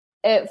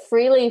at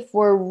Freeleaf,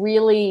 we're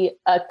really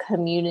a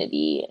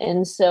community.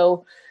 And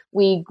so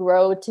we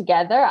grow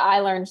together. I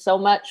learned so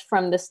much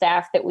from the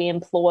staff that we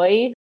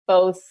employ,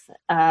 both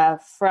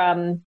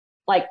from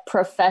like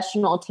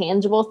professional,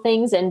 tangible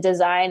things and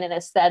design and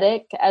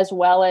aesthetic, as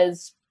well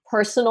as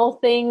personal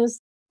things.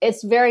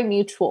 It's very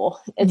mutual.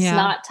 It's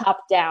not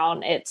top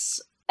down.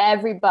 It's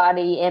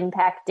everybody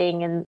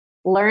impacting and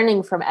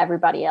learning from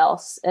everybody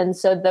else. And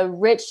so the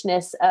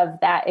richness of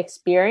that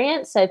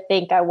experience, I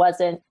think I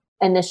wasn't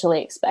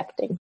initially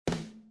expecting.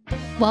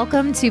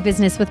 Welcome to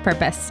Business with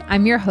Purpose.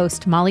 I'm your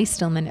host, Molly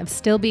Stillman of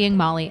Still Being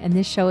Molly, and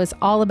this show is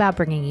all about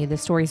bringing you the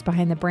stories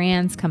behind the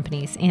brands,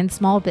 companies, and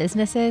small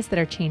businesses that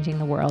are changing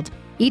the world.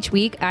 Each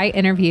week, I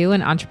interview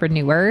an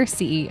entrepreneur,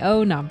 CEO,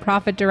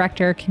 nonprofit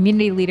director,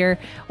 community leader,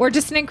 or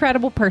just an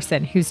incredible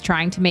person who's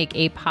trying to make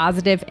a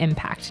positive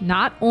impact,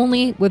 not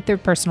only with their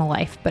personal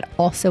life, but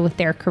also with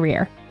their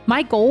career.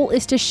 My goal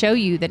is to show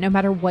you that no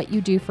matter what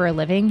you do for a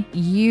living,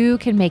 you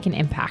can make an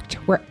impact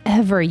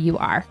wherever you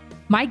are.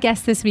 My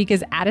guest this week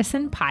is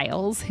Addison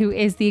Pyles, who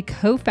is the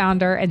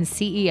co-founder and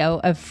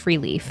CEO of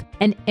Freeleaf,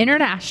 an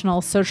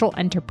international social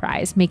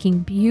enterprise making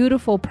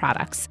beautiful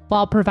products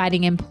while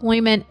providing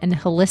employment and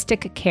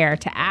holistic care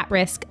to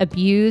at-risk,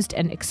 abused,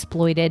 and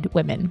exploited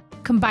women.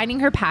 Combining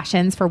her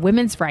passions for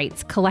women's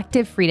rights,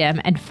 collective freedom,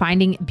 and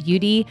finding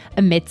beauty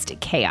amidst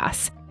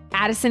chaos,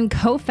 Addison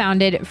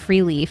co-founded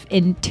Freeleaf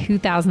in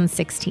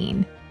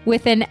 2016.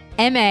 With an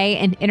MA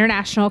in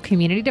International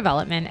Community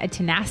Development, a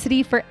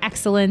tenacity for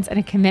excellence, and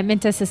a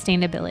commitment to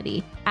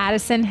sustainability,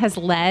 Addison has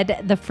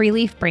led the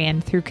Freeleaf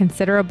brand through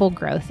considerable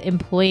growth,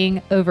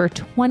 employing over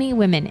 20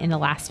 women in the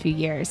last few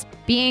years,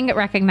 being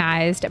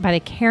recognized by the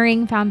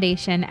Caring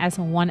Foundation as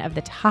one of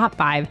the top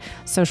 5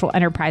 social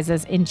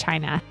enterprises in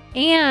China,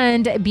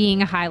 and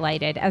being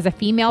highlighted as a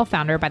female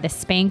founder by the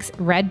Spanx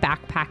Red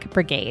Backpack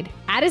Brigade.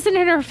 Addison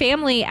and her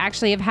family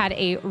actually have had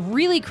a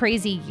really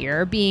crazy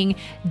year, being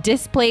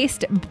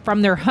displaced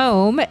from their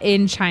home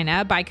in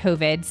China by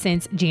COVID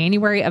since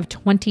January of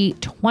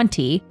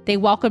 2020. They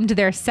welcomed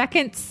their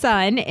second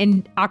son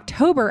in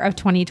October of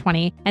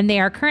 2020, and they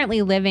are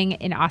currently living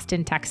in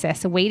Austin,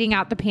 Texas, waiting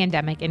out the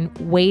pandemic and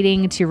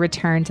waiting to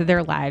return to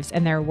their lives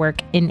and their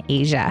work in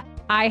Asia.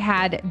 I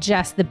had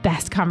just the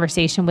best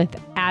conversation with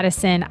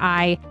Addison.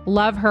 I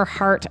love her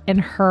heart and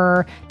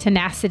her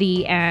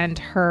tenacity and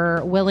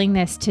her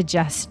willingness to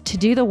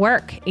do the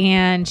work.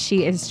 And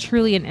she is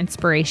truly an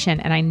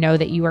inspiration. And I know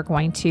that you are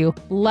going to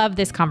love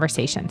this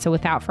conversation. So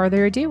without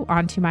further ado,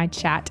 on to my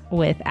chat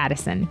with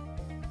Addison.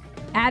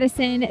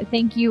 Addison,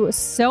 thank you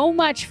so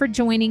much for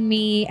joining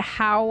me.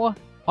 How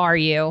are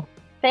you?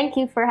 Thank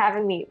you for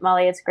having me,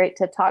 Molly. It's great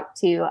to talk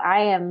to you. I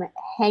am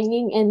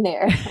hanging in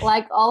there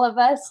like all of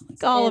us.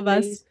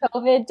 These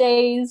COVID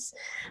days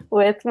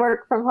with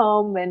work from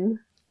home and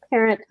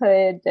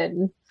parenthood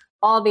and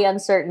all the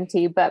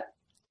uncertainty, but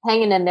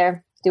hanging in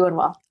there, doing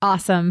well.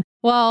 Awesome.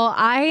 Well,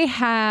 I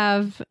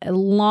have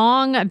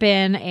long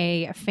been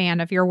a fan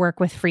of your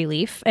work with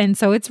Freeleaf. And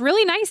so it's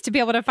really nice to be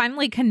able to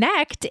finally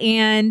connect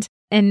and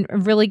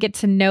really get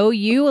to know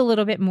you a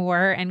little bit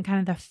more and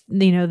kind of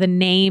the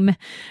name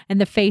and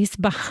the face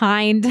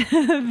behind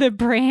the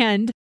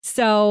brand.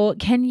 So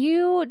can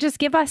you just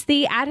give us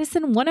the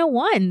Addison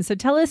 101? So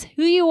tell us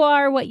who you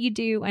are, what you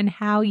do, and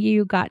how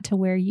you got to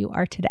where you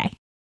are today.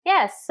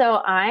 Yes. So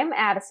I'm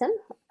Addison.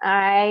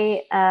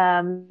 I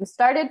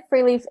started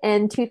Freeleaf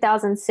in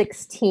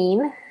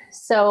 2016.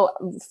 So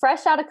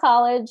fresh out of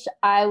college,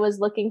 I was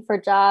looking for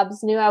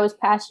jobs, knew I was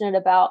passionate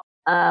about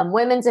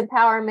women's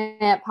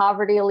empowerment,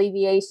 poverty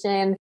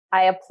alleviation.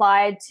 I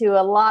applied to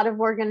a lot of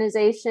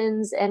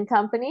organizations and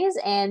companies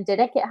and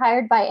didn't get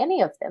hired by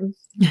any of them.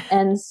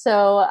 And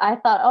so I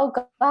thought, oh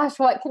gosh,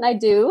 what can I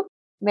do?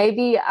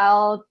 Maybe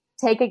I'll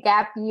take a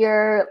gap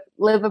year,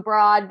 live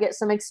abroad, get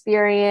some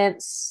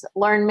experience,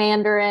 learn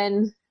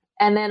Mandarin,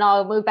 and then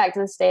I'll move back to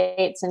the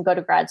States and go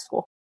to grad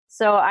school.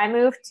 So I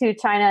moved to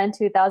China in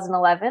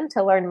 2011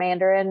 to learn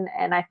Mandarin,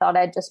 and I thought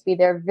I'd just be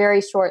there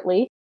very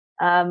shortly.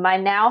 My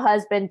now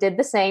husband did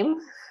the same.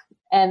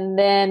 And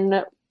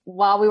then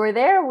while we were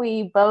there,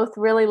 we both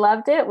really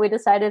loved it. We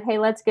decided, hey,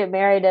 let's get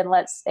married and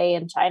let's stay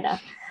in China.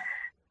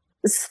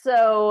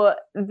 So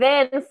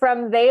then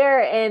from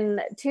there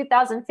in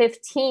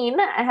 2015,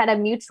 I had a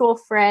mutual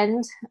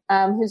friend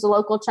who's a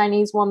local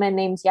Chinese woman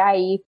named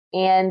Yai.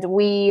 And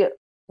we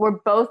were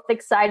both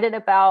excited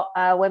about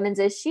women's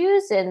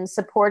issues and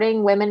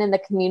supporting women in the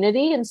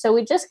community. And so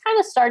we just kind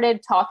of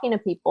started talking to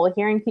people,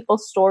 hearing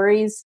people's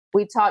stories.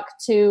 We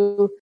talked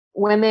to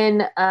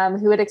women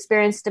who had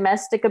experienced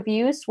domestic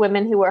abuse,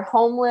 women who were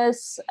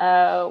homeless.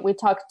 We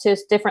talked to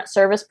different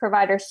service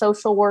providers,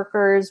 social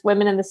workers,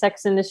 women in the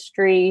sex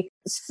industry,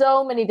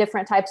 so many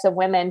different types of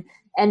women,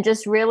 and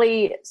just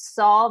really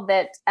saw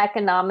that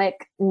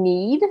economic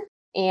need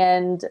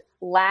and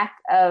lack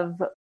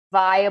of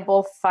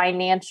viable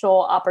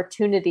financial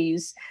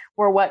opportunities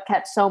were what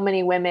kept so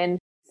many women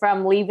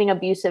from leaving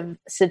abusive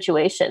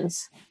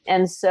situations.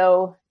 And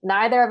so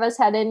neither of us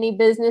had any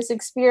business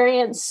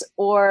experience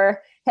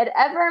or had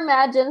ever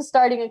imagined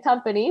starting a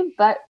company,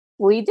 but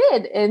we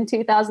did in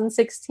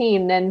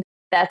 2016. And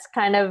that's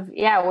kind of,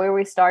 where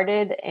we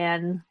started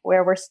and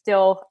where we're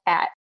still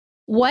at.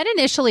 What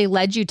initially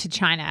led you to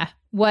China?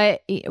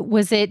 What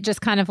was it?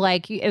 Just kind of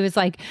like, it was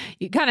like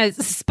you kind of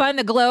spun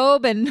the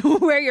globe and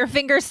where your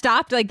finger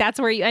stopped, like that's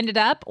where you ended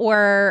up?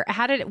 Or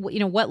how did it,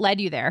 what led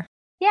you there?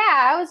 Yeah,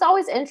 I was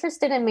always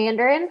interested in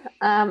Mandarin.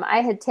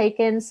 I had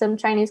taken some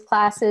Chinese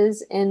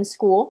classes in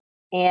school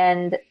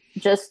and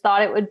just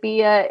thought it would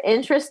be an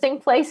interesting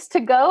place to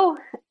go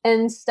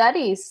and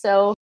study.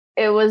 So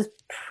it was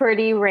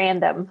pretty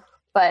random,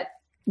 but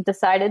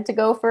decided to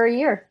go for a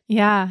year.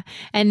 Yeah.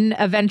 And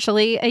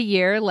eventually a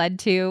year led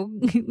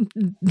to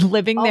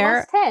living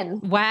there.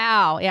 Almost 10.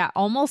 Wow. Yeah.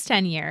 Almost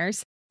 10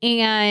 years.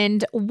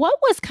 And what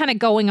was kind of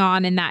going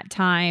on in that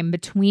time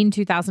between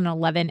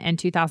 2011 and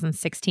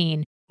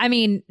 2016? I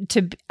mean,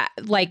 to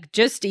like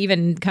just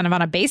even kind of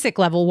on a basic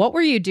level, what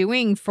were you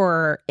doing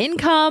for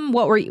income?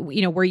 What were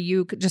were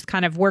you just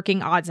kind of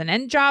working odds and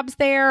end jobs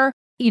there?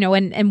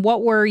 And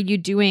what were you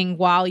doing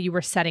while you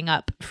were setting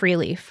up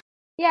Freeleaf?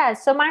 Yeah,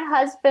 so my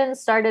husband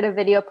started a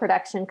video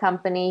production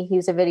company.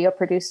 He's a video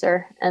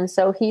producer. And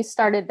so he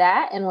started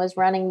that and was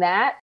running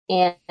that.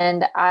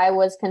 And I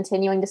was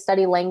continuing to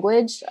study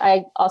language.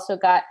 I also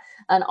got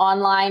an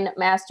online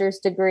master's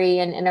degree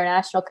in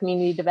international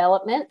community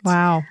development.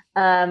 Wow.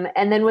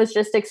 And then was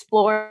just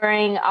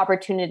exploring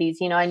opportunities.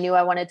 I knew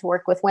I wanted to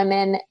work with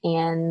women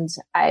and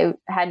I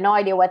had no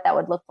idea what that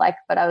would look like,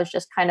 but I was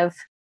just kind of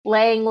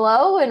laying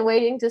low and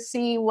waiting to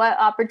see what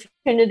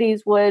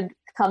opportunities would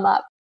come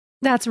up.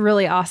 That's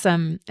really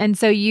awesome. And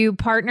so you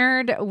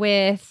partnered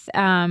with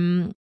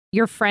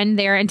your friend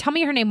there, and tell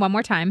me her name one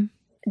more time.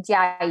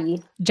 Jai.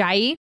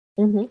 Jai.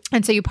 Mm-hmm.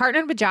 And so you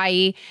partnered with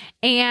Jai,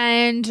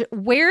 and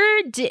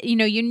where did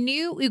you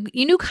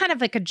knew kind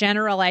of like a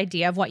general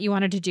idea of what you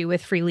wanted to do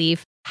with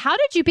Freeleaf. How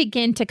did you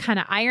begin to kind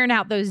of iron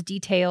out those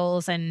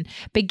details and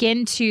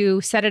begin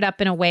to set it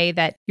up in a way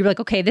that you were like,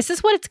 okay, this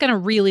is what it's going to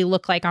really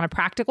look like on a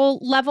practical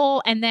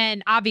level? And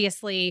then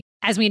obviously,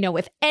 as we know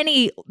with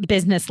any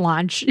business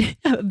launch,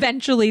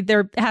 eventually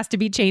there has to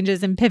be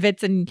changes and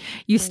pivots, and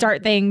you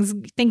start things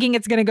thinking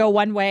it's going to go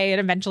one way,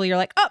 and eventually you're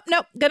like, oh,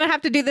 no, going to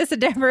have to do this a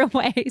different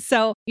way.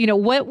 So,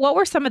 what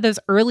were some of those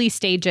early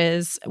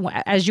stages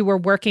as you were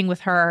working with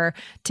her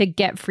to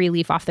get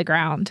Freeleaf off the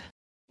ground?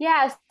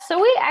 Yeah,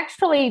 so we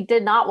actually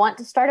did not want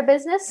to start a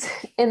business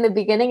in the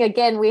beginning.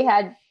 Again, we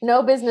had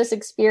no business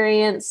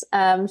experience.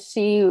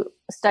 She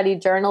studied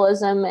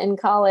journalism in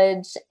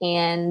college,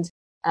 and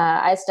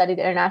I studied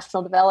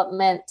international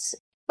development.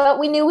 But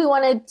we knew we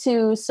wanted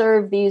to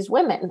serve these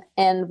women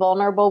and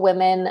vulnerable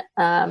women,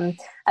 either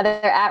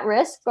at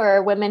risk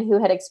or women who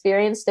had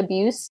experienced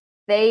abuse.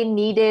 They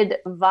needed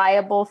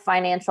viable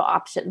financial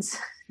options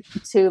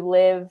to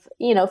live,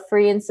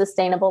 free and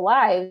sustainable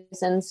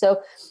lives. And so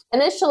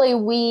initially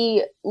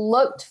we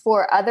looked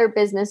for other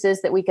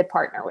businesses that we could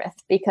partner with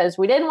because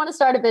we didn't want to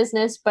start a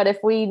business, but if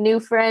we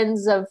knew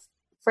friends of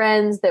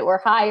friends that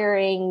were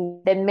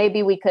hiring, then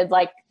maybe we could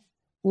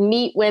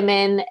meet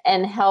women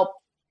and help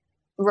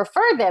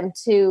refer them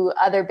to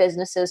other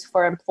businesses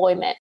for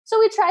employment. So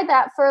we tried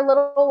that for a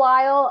little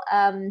while.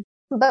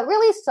 But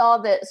really saw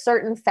that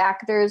certain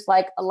factors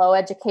like a low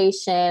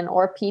education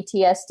or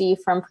PTSD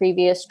from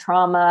previous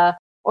trauma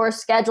or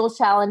schedule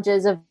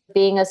challenges of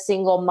being a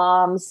single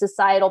mom,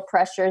 societal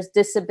pressures,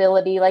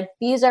 disability,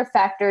 these are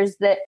factors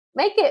that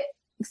make it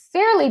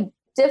fairly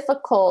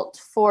difficult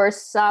for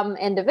some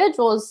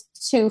individuals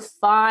to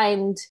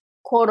find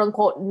quote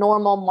unquote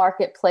normal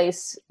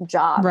marketplace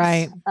jobs,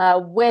 right,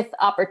 with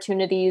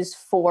opportunities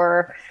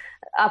for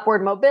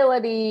upward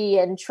mobility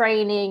and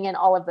training and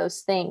all of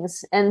those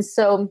things. And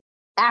so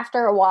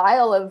after a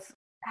while of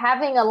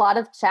having a lot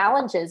of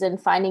challenges in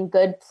finding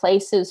good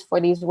places for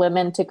these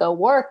women to go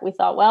work, we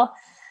thought, well,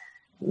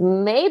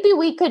 maybe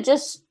we could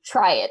just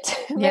try it.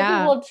 Maybe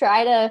we'll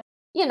try to,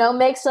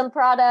 make some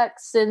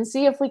products and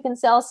see if we can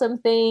sell some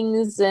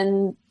things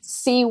and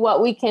see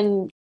what we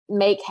can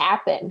make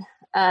happen.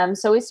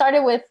 So we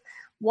started with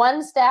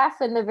one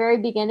staff in the very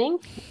beginning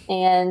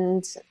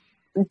and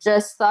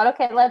just thought,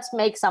 okay, let's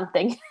make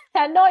something.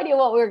 Had no idea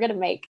what we were going to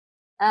make.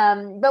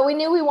 But we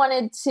knew we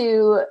wanted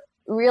to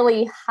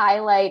really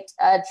highlight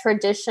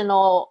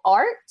traditional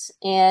art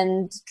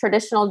and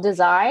traditional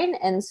design.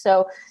 And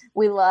so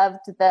we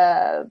loved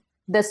the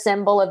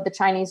symbol of the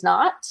Chinese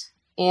knot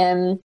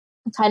and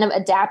kind of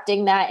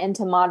adapting that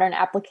into modern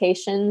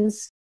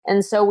applications.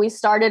 And so we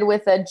started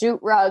with a jute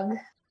rug,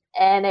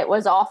 and it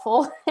was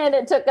awful. And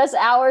it took us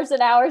hours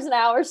and hours and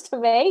hours to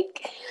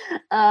make.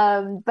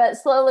 But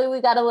slowly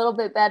we got a little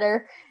bit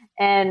better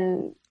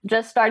and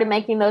just started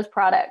making those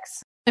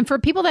products. And for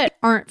people that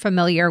aren't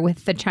familiar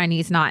with the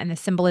Chinese knot and the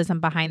symbolism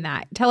behind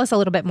that, tell us a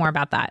little bit more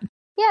about that.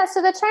 Yeah, so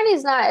the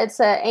Chinese knot, it's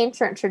an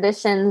ancient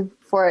tradition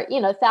for,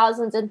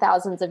 thousands and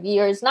thousands of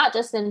years, not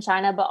just in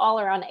China, but all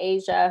around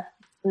Asia.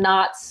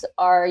 Knots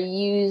are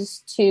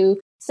used to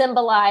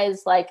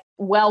symbolize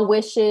well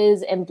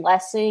wishes and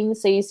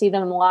blessings. So you see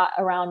them a lot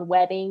around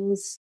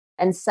weddings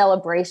and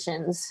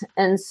celebrations.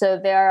 And so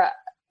they're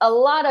a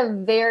lot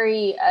of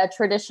very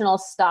traditional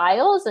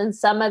styles, and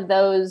some of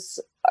those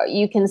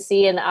you can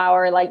see in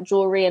our like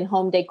jewelry and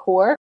home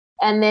decor.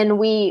 And then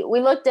we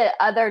looked at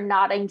other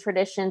knotting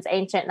traditions,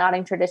 ancient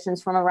knotting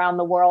traditions from around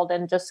the world,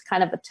 and just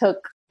kind of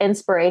took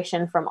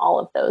inspiration from all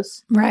of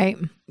those. Right.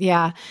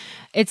 Yeah.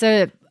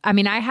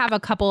 I have a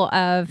couple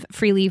of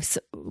Freeleaf's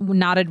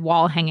knotted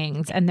wall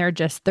hangings, and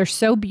they're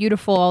so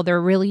beautiful.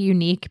 They're really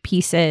unique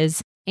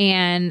pieces.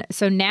 And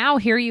so now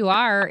here you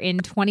are in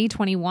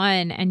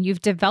 2021, and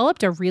you've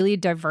developed a really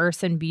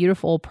diverse and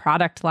beautiful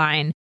product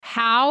line.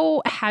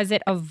 How has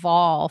it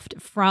evolved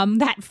from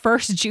that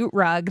first jute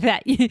rug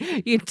that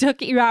you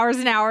took you hours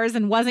and hours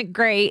and wasn't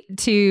great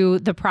to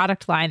the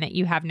product line that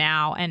you have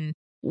now? And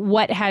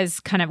what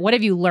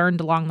have you learned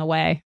along the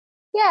way?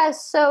 Yeah,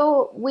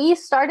 so we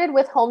started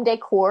with home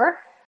decor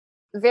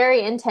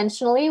very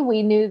intentionally.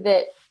 We knew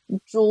that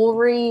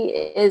jewelry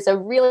is a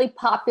really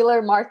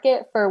popular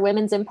market for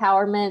women's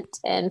empowerment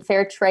and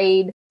fair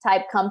trade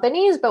type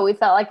companies, but we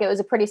felt like it was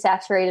a pretty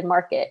saturated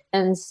market.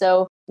 And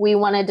so we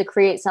wanted to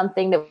create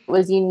something that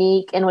was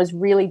unique and was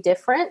really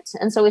different.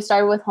 And so we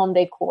started with home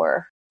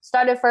decor.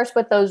 Started first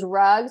with those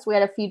rugs. We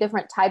had a few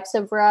different types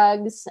of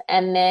rugs,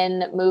 and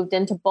then moved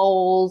into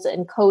bowls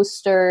and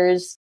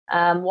coasters.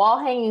 Wall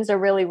hangings are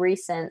really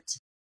recent.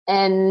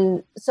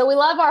 And so we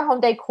love our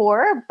home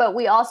decor, but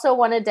we also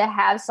wanted to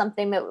have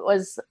something that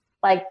was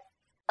like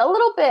a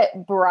little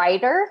bit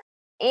brighter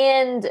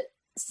and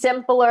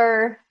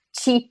simpler,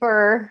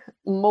 cheaper,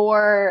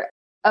 more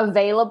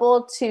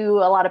available to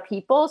a lot of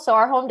people. So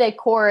our home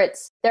decor,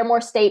 they're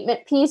more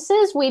statement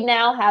pieces. We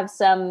now have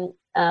some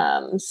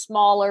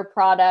smaller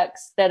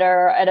products that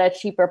are at a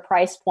cheaper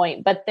price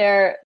point, but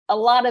a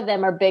lot of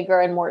them are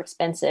bigger and more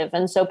expensive.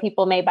 And so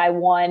people may buy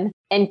one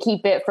and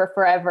keep it for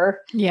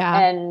forever. Yeah.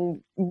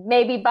 And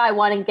maybe buy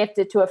one and gift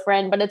it to a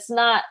friend, but it's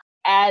not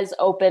as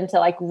open to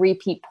like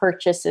repeat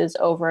purchases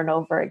over and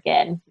over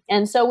again.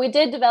 And so we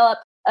did develop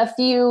a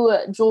few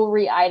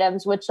jewelry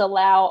items which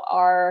allow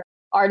our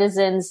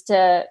artisans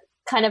to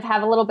kind of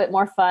have a little bit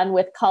more fun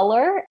with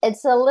color.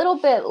 It's a little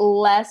bit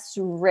less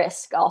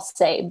risk, I'll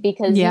say,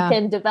 because you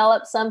can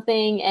develop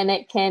something and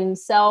it can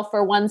sell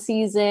for one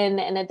season,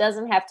 and it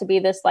doesn't have to be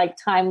this like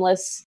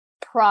timeless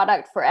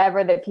product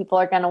forever that people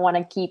are going to want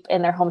to keep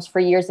in their homes for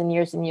years and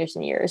years and years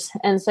and years.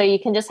 And so you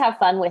can just have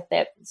fun with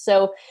it.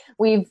 So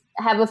we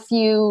have a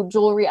few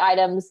jewelry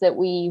items that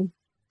we,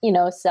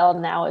 sell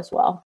now as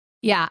well.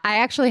 Yeah, I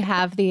actually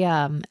have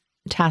the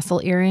tassel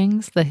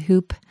earrings, the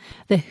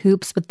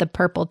hoops with the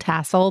purple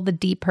tassel, the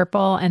deep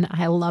purple, and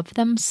I love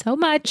them so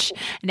much.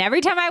 And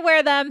every time I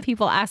wear them,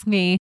 people ask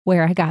me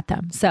where I got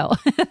them. So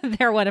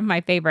they're one of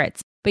my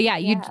favorites. But yeah,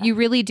 you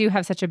really do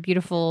have such a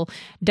beautiful,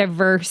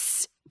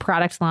 diverse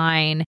product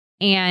line.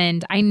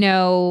 And I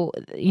know,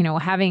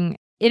 having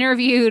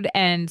interviewed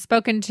and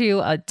spoken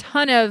to a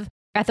ton of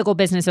ethical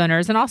business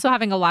owners, and also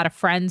having a lot of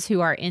friends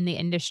who are in the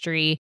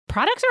industry,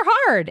 products are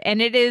hard,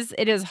 and it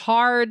is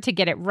hard to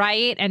get it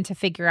right and to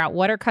figure out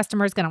what our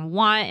customers going to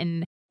want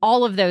and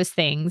all of those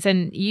things.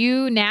 And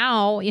you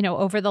now,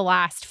 over the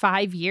last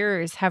 5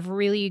 years have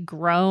really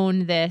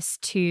grown this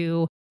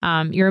to,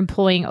 you're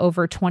employing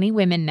over 20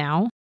 women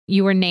now.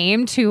 You were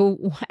named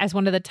as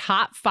one of the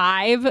top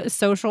 5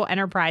 social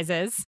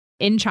enterprises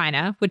in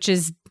China, which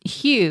is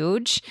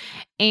huge.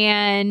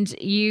 And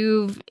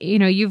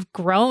you've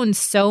grown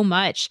so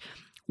much.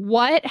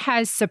 What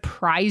has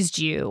surprised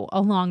you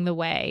along the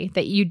way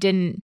that you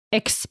didn't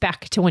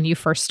expect when you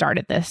first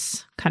started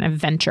this kind of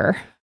venture?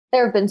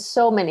 There have been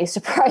so many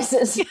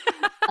surprises.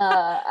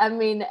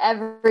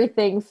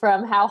 Everything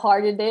from how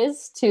hard it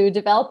is to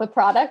develop a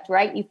product,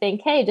 right? You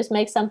think, hey, just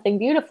make something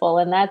beautiful,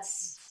 and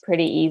that's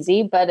pretty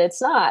easy, but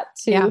it's not.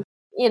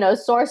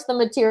 Source the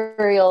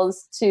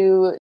materials,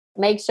 to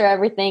make sure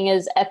everything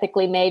is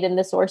ethically made in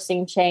the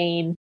sourcing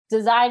chain,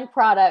 design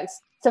products,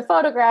 to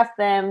photograph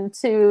them,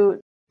 to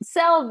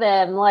sell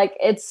them. Like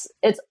it's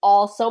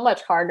all so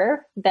much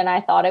harder than I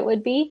thought it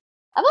would be.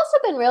 I've also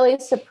been really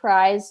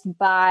surprised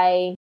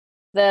by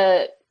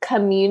the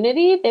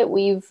community that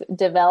we've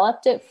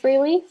developed at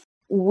Freeleaf.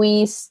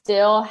 We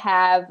still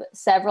have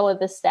several of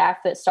the staff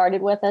that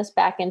started with us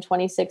back in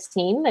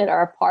 2016 that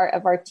are a part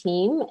of our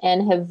team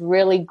and have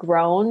really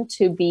grown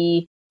to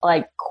be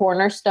like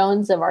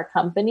cornerstones of our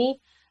company.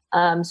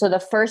 So the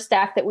first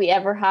staff that we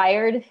ever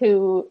hired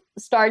who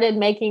started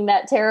making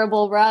that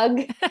terrible rug,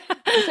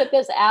 it took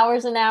us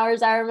hours and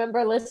hours. I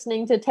remember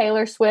listening to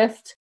Taylor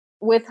Swift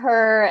with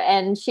her,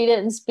 and she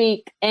didn't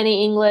speak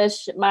any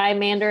English. My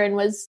Mandarin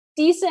was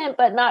decent,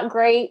 but not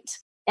great.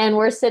 And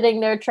we're sitting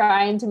there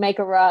trying to make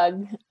a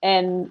rug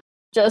and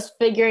just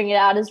figuring it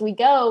out as we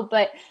go.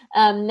 But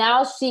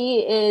now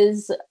she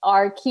is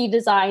our key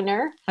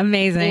designer.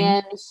 Amazing.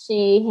 And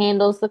she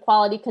handles the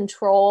quality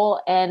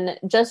control and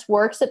just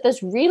works at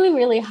this really,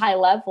 really high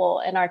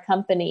level in our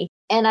company.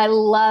 And I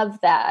love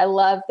that. I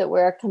love that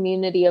we're a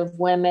community of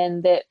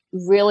women that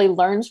really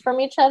learns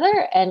from each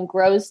other and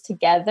grows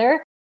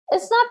together.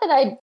 It's not that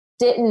I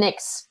didn't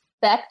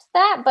expect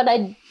that, but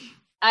I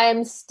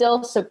am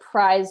still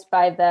surprised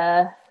by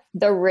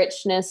the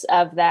richness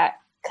of that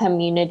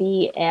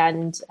community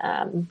and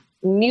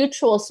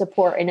mutual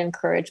support and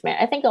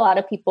encouragement. I think a lot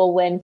of people,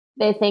 when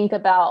they think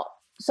about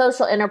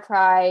social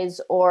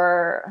enterprise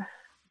or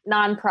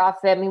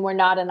nonprofit, I mean, we're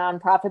not a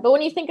nonprofit, but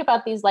when you think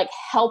about these like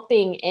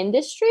helping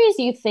industries,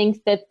 you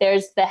think that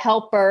there's the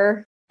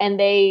helper and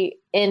they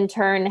in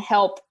turn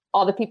help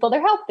all the people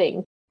they're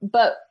helping.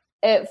 But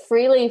at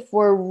Freeleaf,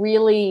 we're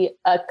really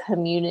a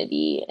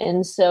community.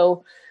 And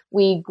so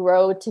we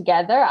grow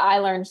together. I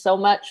learned so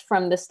much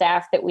from the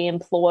staff that we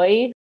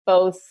employ,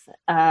 both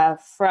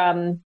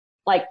from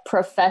like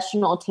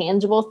professional,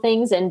 tangible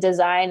things and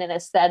design and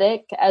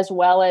aesthetic, as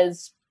well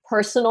as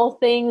personal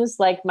things.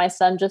 Like my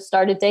son just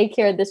started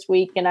daycare this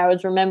week, and I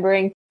was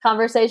remembering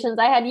conversations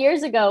I had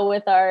years ago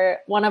with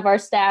one of our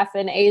staff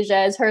in Asia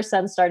as her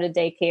son started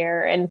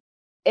daycare. And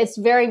it's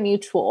very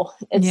mutual.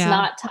 It's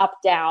not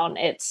top down.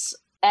 It's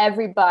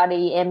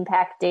everybody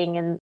impacting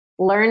and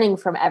learning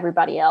from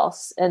everybody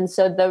else. And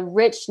so the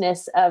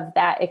richness of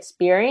that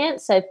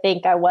experience, I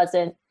think I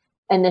wasn't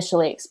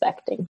initially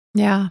expecting.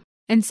 Yeah.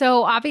 And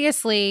so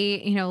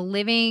obviously,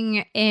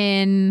 living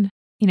in,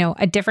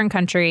 a different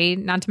country,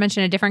 not to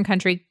mention a different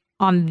country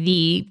on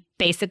the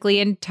basically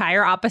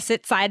entire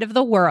opposite side of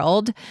the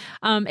world,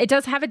 it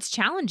does have its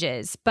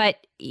challenges. But,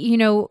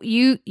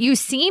 you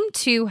seem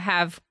to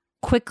have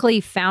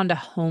quickly found a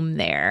home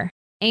there.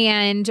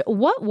 And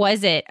what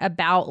was it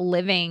about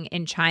living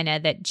in China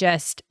that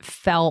just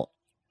felt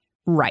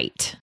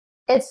right?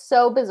 It's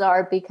so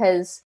bizarre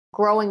because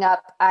growing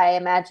up, I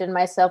imagined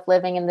myself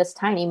living in this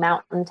tiny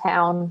mountain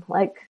town,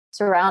 like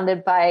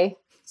surrounded by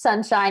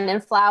sunshine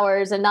and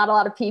flowers and not a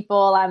lot of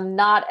people. I'm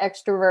not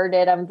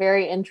extroverted. I'm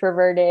very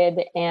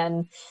introverted.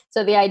 And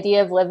so the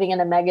idea of living in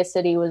a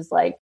megacity was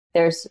like,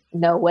 there's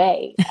no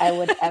way I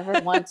would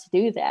ever want to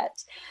do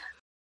that.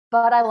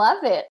 But I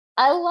love it.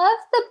 I love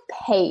the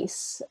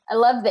pace. I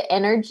love the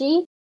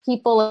energy.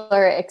 People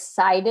are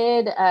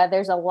excited.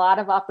 There's a lot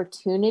of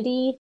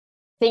opportunity.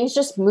 Things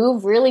just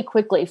move really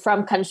quickly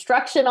from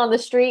construction on the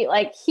street.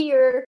 Like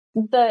here,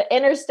 the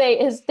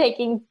interstate is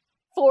taking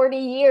 40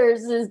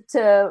 years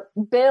to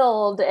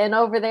build. And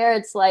over there,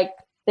 it's like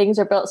things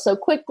are built so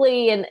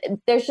quickly. And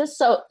there's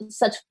just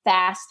such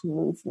fast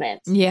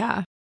movement.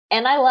 Yeah.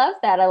 And I love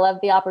that. I love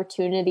the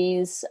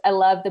opportunities. I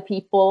love the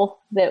people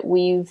that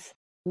we've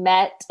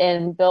met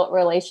and built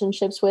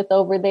relationships with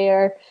over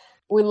there.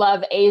 We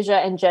love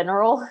Asia in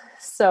general.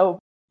 So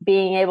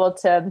being able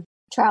to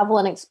travel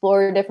and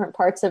explore different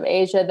parts of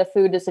Asia, the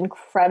food is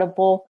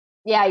incredible.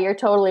 Yeah, you're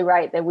totally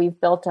right that we've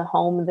built a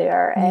home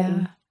there.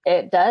 And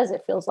it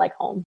feels like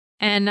home.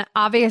 And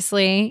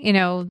obviously,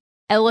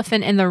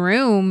 elephant in the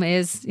room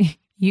is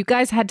you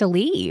guys had to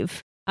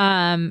leave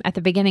at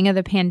the beginning of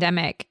the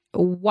pandemic.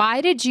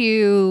 Why did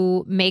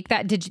you make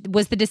that?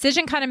 Was the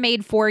decision kind of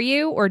made for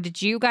you, or did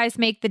you guys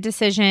make the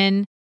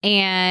decision?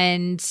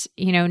 And,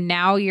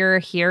 now you're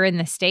here in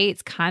the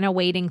States kind of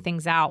waiting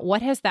things out.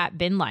 What has that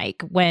been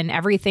like when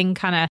everything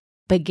kind of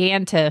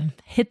began to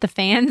hit the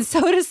fan,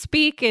 so to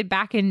speak,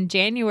 back in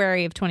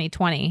January of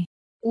 2020?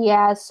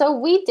 Yeah, so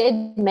we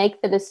did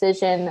make the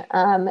decision.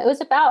 It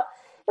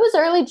was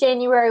early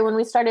January when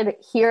we started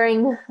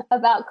hearing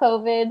about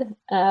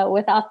COVID,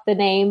 without the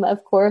name,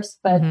 of course,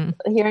 but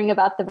hearing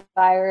about the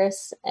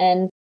virus.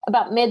 And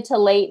about mid to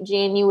late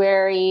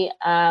January,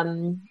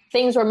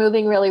 things were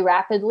moving really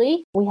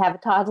rapidly. We have a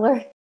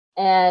toddler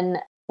and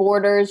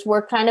borders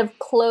were kind of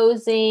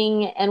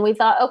closing. And we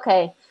thought,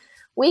 okay,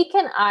 we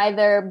can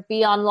either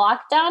be on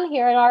lockdown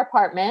here in our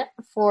apartment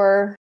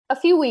for a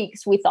few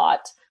weeks, we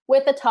thought,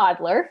 with a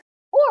toddler,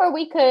 or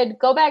we could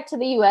go back to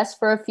the US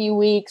for a few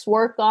weeks,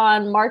 work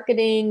on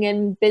marketing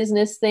and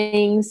business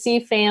things, see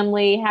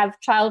family, have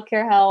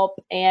childcare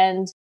help.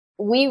 And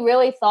we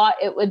really thought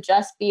it would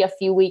just be a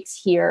few weeks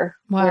here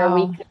where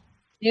we could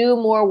do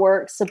more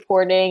work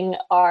supporting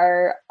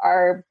our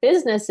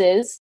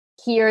businesses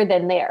here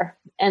than there.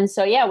 And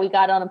so, we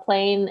got on a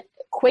plane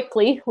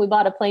quickly. We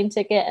bought a plane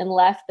ticket and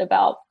left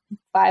about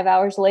 5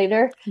 hours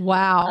later.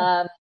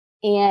 Wow.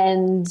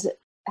 And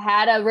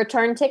had a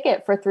return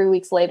ticket for 3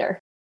 weeks later.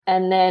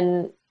 And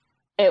then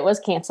it was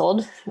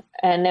canceled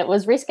and it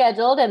was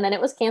rescheduled and then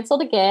it was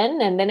canceled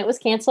again and then it was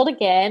canceled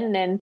again.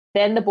 And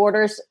then the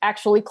borders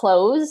actually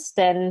closed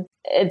and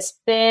it's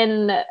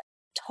been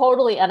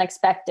totally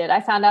unexpected. I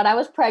found out I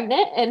was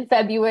pregnant in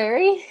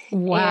February.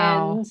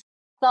 Wow. And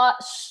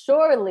thought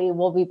surely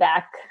we'll be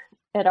back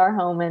at our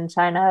home in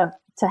China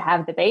to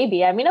have the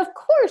baby. I mean, of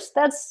course,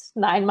 that's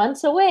 9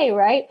 months away,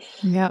 right?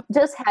 Yep.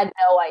 Just had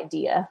no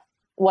idea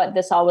what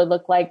this all would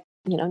look like.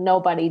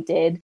 Nobody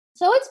did.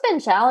 So it's been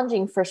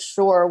challenging for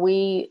sure.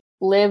 We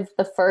lived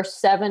the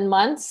first 7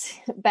 months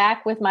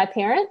back with my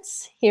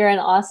parents here in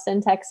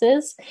Austin,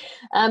 Texas,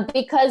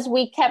 because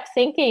we kept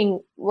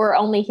thinking we're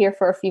only here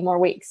for a few more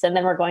weeks and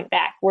then we're going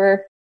back.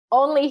 We're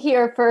only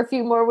here for a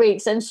few more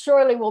weeks and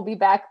surely we'll be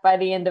back by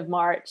the end of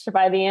March,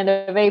 by the end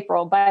of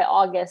April, by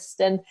August.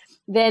 And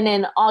then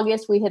in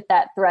August, we hit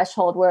that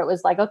threshold where it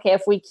was like, okay,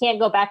 if we can't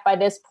go back by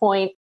this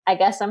point, I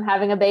guess I'm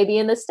having a baby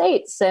in the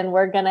States and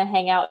we're going to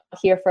hang out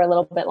here for a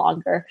little bit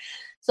longer.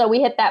 So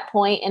we hit that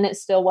point and it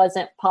still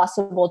wasn't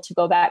possible to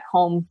go back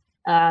home.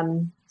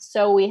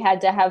 So we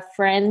had to have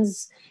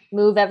friends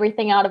move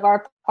everything out of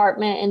our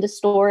apartment into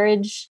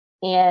storage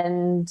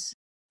and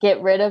get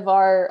rid of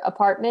our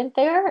apartment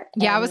there.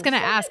 Yeah, I was going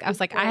to ask. I was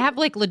like, I have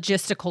like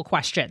logistical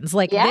questions.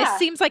 Like this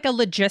seems like a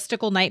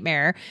logistical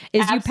nightmare.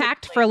 Absolutely. You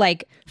packed for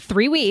like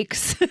 3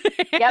 weeks.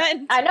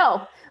 Yep, I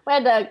know. We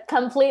had to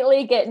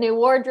completely get new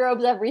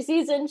wardrobes every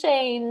season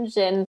change.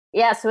 And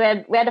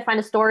so we had to find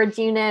a storage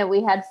unit.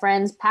 We had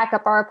friends pack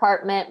up our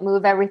apartment,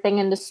 move everything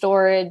into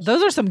storage.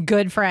 Those are some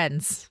good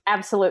friends.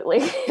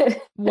 Absolutely.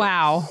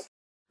 Wow.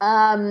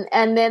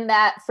 And then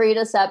that freed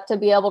us up to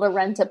be able to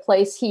rent a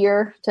place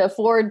here, to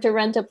afford to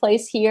rent a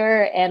place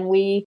here. And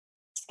we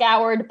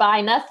scoured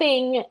Buy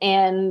Nothing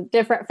and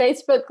different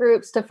Facebook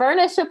groups to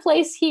furnish a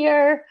place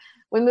here.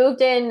 We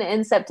moved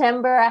in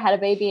September. I had a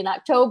baby in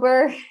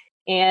October,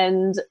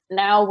 and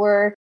now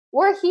we're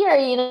here.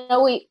 You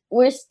know,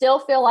 we still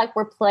feel like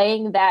we're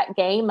playing that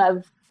game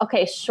of,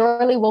 okay,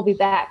 surely we'll be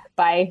back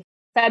by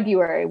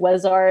February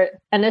was our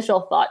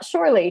initial thought.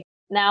 Surely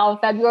now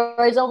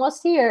February is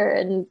almost here,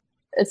 and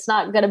it's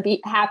not going to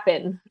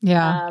happen.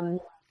 Yeah.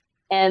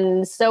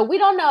 And so we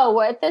don't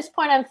know. At this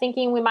point, I'm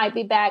thinking we might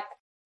be back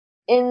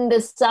in the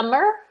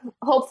summer,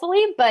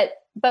 hopefully, but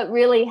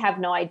really have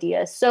no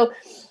idea. So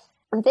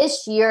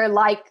this year,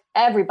 like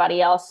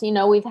everybody else, you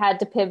know, we've had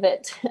to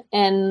pivot.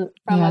 And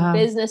from a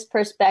business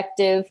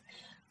perspective,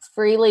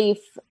 Free Leaf,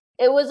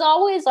 it was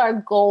always our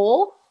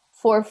goal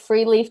for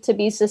Free Leaf to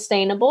be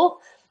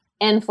sustainable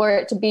and for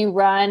it to be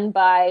run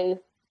by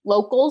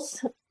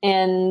locals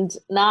and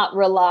not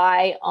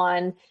rely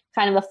on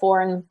kind of a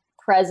foreign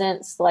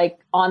presence like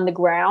on the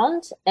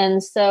ground.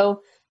 And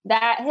so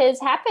that has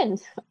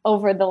happened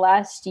over the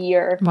last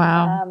year.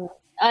 Wow.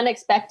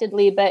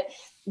 Unexpectedly, but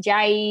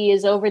Jai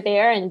is over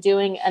there and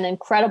doing an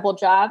incredible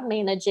job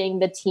managing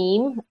the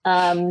team.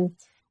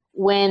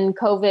 When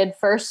COVID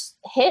first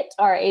hit,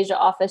 our Asia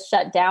office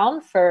shut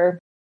down for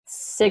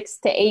 6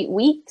 to 8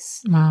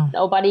 weeks. Wow.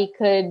 Nobody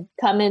could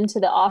come into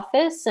the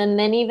office. And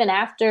then even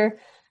after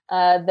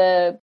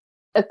the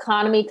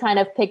economy kind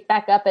of picked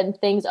back up and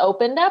things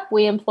opened up,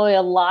 we employ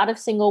a lot of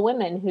single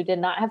women who did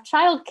not have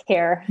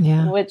childcare,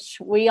 which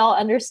we all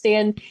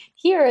understand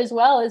here as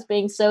well as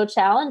being so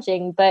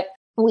challenging. But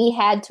we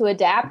had to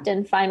adapt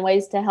and find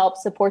ways to help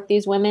support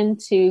these women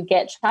to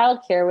get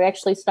childcare. We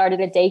actually started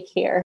a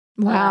daycare.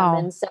 Wow.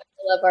 And several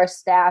of our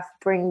staff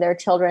bring their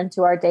children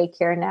to our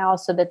daycare now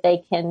so that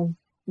they can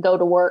go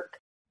to work.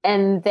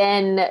 And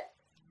then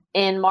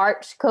in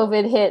March,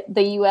 COVID hit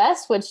the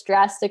US, which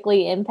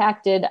drastically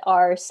impacted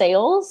our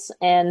sales.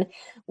 And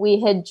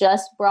we had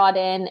just brought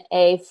in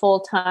a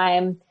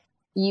full-time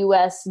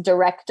US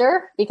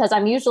director because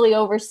I'm usually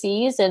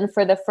overseas. And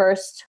for the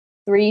first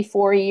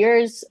 3-4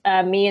 years,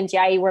 me and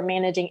Jai were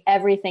managing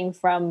everything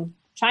from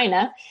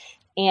China.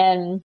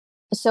 And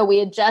so we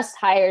had just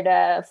hired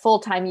a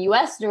full-time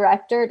US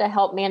director to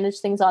help manage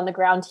things on the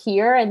ground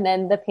here. And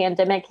then the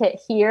pandemic hit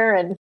here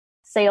and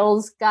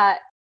sales got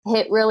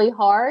hit really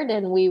hard.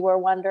 And we were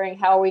wondering,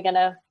 how are we going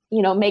to,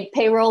 make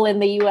payroll in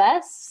the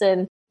US?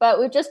 But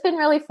we've just been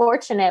really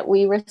fortunate.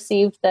 We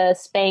received the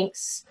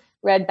Spanx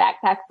Red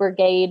Backpack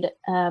Brigade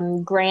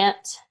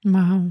grant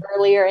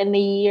earlier in the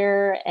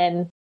year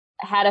and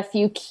had a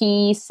few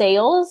key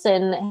sales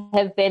and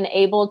have been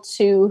able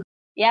to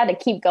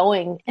keep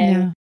going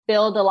and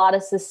build a lot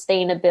of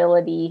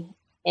sustainability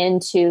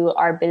into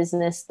our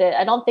business that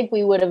I don't think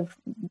we would have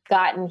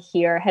gotten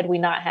here had we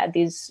not had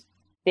these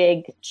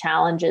big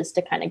challenges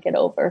to kind of get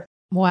over.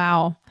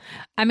 Wow.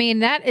 I mean,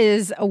 that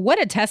is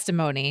what a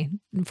testimony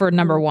for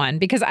number one,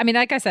 because I mean,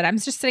 like I said, I'm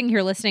just sitting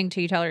here listening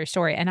to you tell your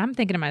story and I'm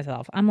thinking to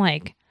myself, I'm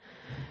like,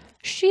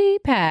 she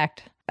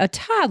packed a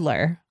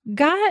toddler,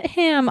 got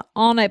him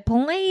on a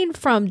plane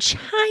from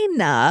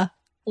China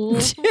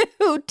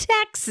to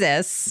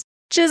Texas,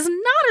 which is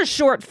not a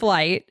short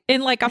flight,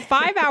 in like a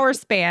 5-hour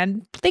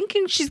span,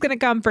 thinking she's going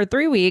to come for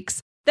 3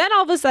 weeks. Then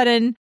all of a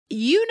sudden,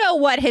 you know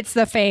what hits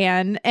the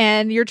fan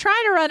and you're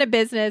trying to run a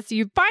business.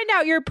 You find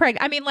out you're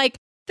pregnant. I mean, like,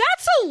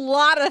 that's a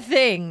lot of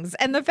things.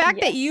 And the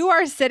fact that you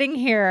are sitting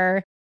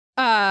here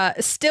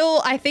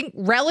still, I think,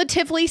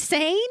 relatively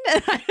sane,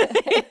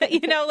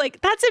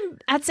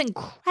 that's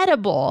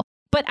incredible.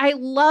 But I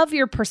love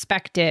your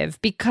perspective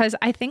because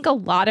I think a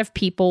lot of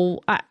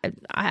people,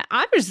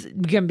 I'm just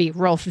going to be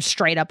real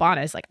straight up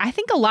honest. Like, I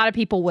think a lot of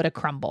people would have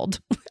crumbled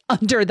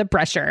under the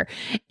pressure.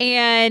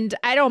 And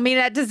I don't mean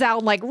that to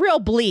sound like real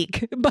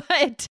bleak,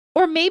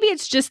 or maybe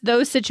it's just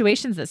those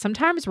situations that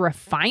sometimes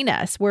refine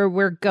us where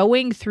we're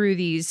going through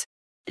these.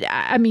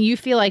 I mean, you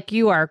feel like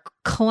you are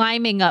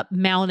climbing up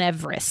Mount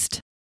Everest.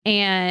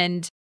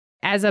 And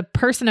as a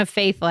person of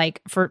faith,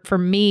 like for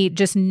me,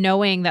 just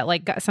knowing that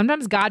like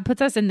sometimes God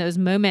puts us in those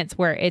moments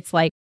where it's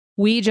like,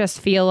 we just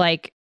feel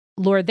like,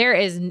 Lord, there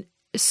is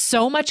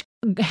so much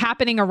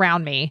happening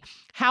around me.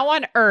 How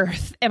on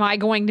earth am I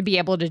going to be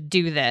able to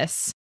do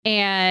this?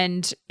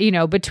 And,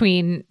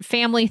 between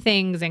family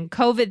things and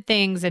COVID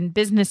things and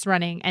business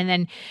running, and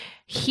then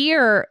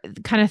here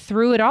kind of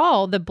through it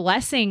all, the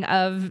blessing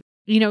of,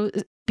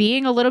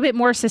 being a little bit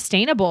more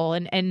sustainable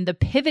and the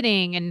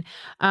pivoting and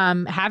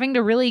having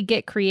to really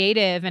get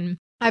creative. And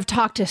I've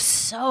talked to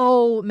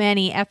so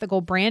many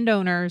ethical brand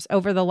owners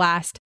over the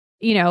last,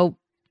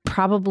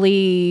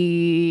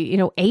 probably,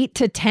 8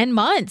 to 10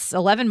 months,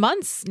 11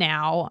 months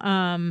now.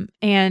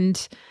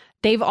 And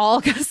they've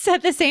all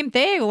said the same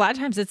thing. A lot of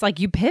times it's like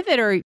you pivot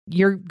or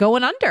you're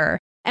going under.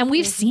 And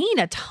we've seen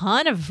a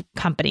ton of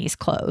companies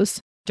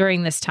close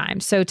during this time.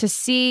 So to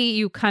see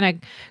you kind of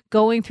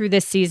going through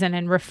this season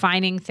and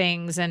refining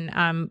things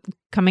and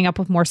coming up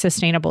with more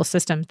sustainable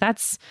systems,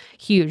 that's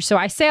huge. So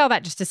I say all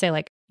that just to say,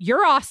 like,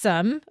 you're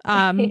awesome.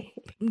 I'm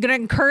going to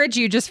encourage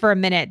you just for a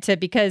minute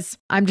because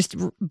I'm just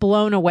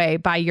blown away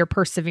by your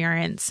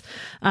perseverance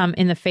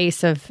in the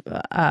face of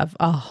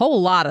a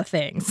whole lot of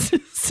things.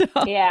 So.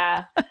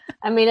 Yeah.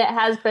 I mean, it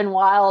has been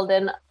wild,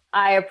 and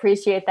I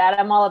appreciate that.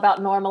 I'm all about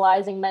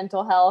normalizing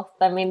mental health.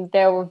 I mean,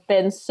 there have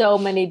been so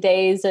many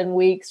days and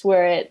weeks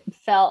where it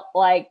felt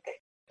like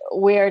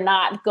we're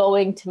not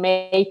going to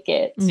make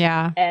it.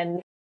 Yeah.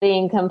 And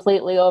being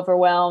completely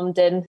overwhelmed.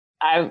 And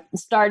I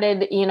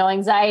started,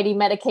 anxiety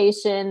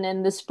medication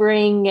in the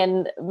spring,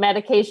 and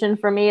medication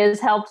for me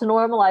has helped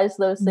normalize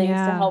those things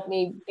to help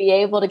me be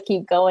able to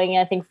keep going.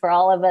 I think for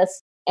all of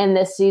us in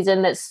this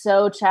season that's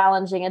so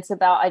challenging, it's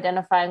about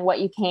identifying what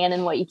you can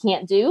and what you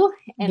can't do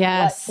and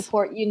what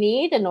support you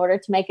need in order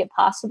to make it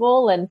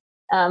possible. And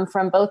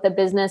from both a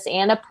business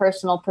and a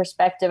personal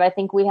perspective, I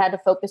think we had to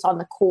focus on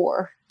the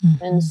core.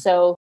 Mm-hmm. And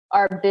so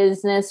our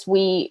business,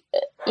 we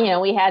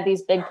had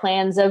these big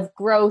plans of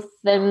growth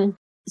and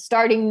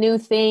starting new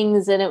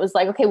things. And it was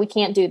like, okay, we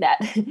can't do that.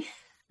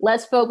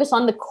 Let's focus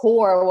on the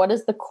core. What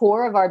is the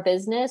core of our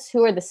business?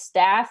 Who are the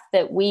staff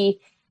that we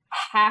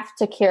have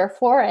to care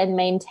for and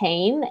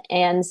maintain?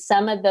 And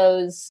some of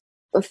those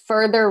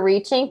further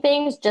reaching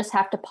things just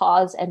have to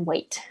pause and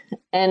wait.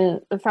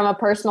 And from a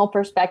personal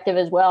perspective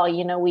as well,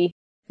 we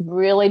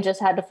really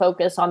just had to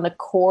focus on the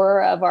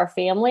core of our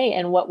family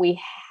and what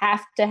we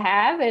have to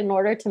have in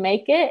order to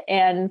make it,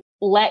 and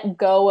let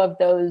go of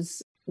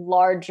those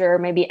larger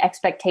maybe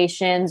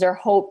expectations or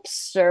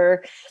hopes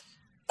or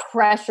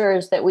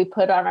pressures that we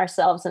put on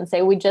ourselves and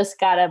say, we just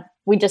gotta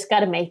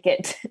make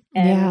it.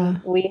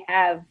 And we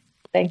have,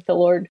 thank the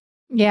Lord.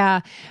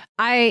 Yeah.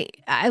 I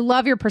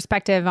love your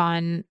perspective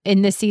on,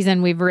 in this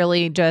season, we've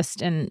really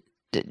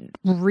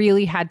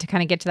really had to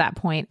kind of get to that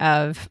point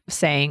of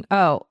saying,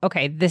 oh,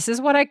 okay, this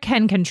is what I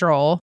can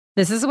control.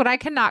 This is what I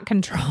cannot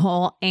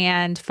control,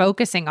 and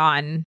focusing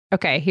on,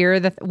 okay, here are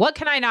what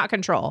can I not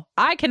control?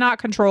 I cannot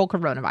control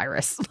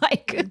coronavirus.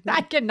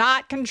 I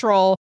cannot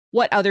control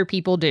what other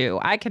people do.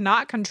 I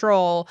cannot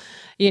control,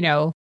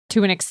 to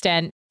an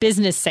extent,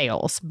 business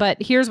sales, but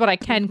here's what I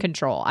can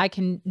control. I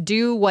can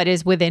do what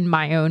is within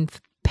my own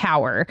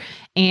power,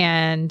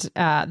 and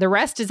the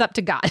rest is up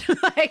to God.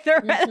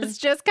 The rest is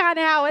just kind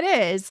of how it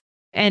is.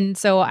 And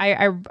so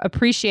I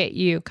appreciate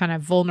you kind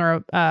of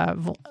vulnerably.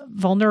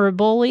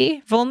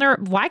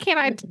 Why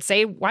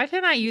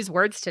can't I use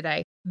words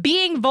today?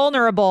 Being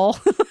vulnerable,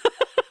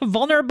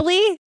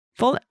 vulnerably.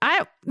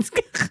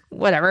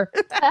 Whatever.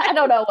 I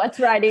don't know what's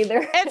right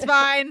either. It's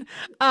fine.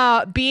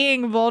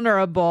 Being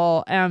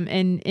vulnerable,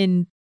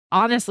 and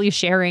honestly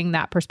sharing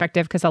that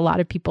perspective, because a lot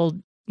of people,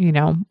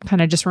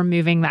 kind of just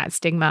removing that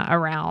stigma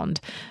around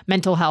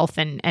mental health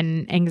and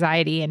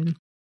anxiety, and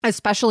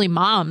especially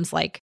moms,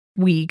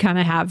 we kind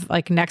of have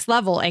next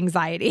level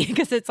anxiety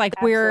because it's like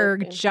we're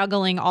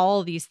juggling all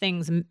of these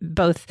things,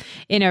 both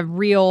in a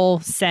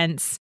real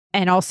sense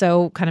and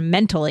also kind of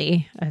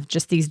mentally, of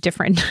just these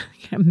different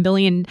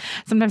million.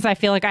 Sometimes I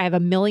feel like I have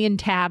a million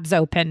tabs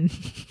open.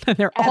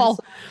 They're all,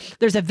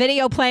 there's a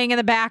video playing in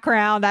the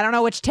background. I don't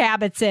know which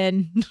tab it's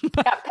in.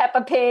 Got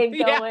Peppa Pig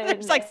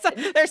going.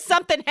 There's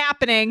something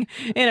happening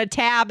in a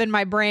tab in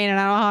my brain, and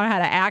I don't know how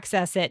to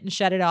access it and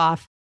shut it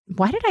off.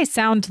 Why did I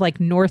sound like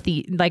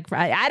Northy?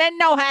 I didn't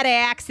know how to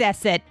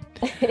access it.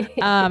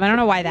 I don't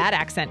know why that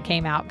accent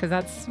came out, because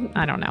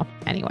I don't know.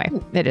 Anyway,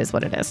 it is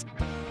what it is.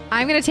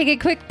 I'm going to take a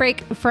quick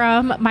break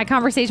from my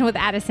conversation with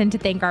Addison to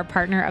thank our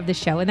partner of the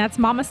show, and that's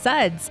Mama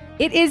Suds.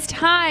 It is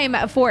time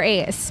for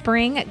a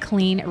spring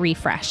clean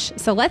refresh.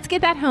 So let's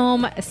get that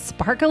home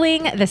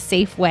sparkling the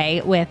safe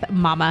way with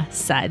Mama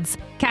Suds.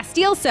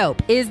 Castile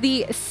soap is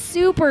the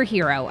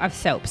superhero of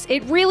soaps.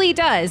 It really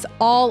does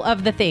all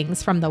of the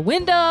things from the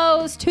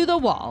windows to the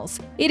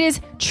walls. It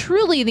is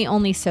truly the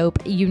only soap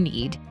you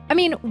need. I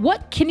mean,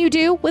 what can you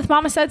do with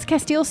Mama Suds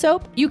Castile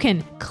soap? You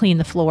can clean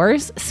the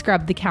floors,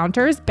 scrub the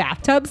counters,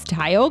 bathtubs,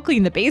 tile,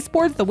 clean the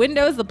baseboards, the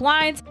windows, the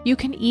blinds. You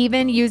can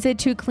even use it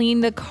to clean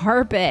the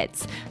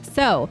carpets.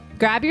 So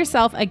grab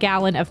yourself a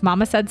gallon of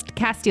Mama Suds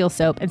Castile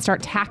soap and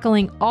start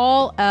tackling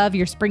all of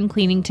your spring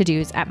cleaning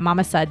to-dos at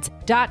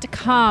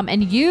mamasuds.com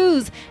and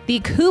use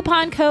the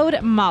coupon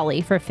code Molly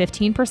for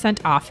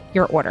 15% off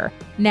your order.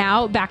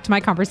 Now back to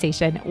my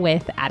conversation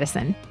with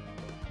Addison.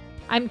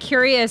 I'm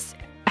curious,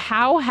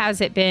 how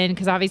has it been?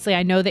 Because obviously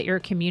I know that you're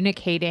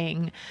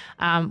communicating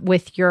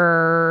with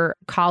your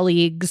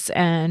colleagues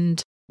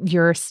and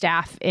your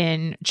staff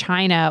in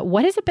China.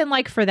 What has it been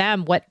like for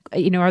them? What,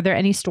 are there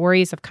any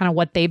stories of kind of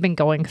what they've been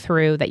going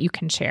through that you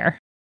can share?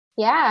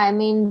 Yeah, I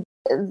mean,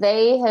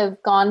 they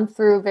have gone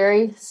through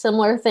very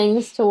similar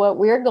things to what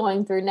we're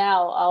going through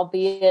now,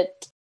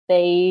 albeit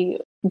they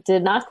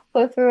did not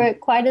go through it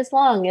quite as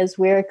long as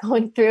we're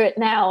going through it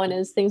now. And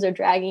as things are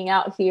dragging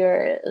out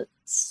here, it's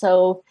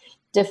so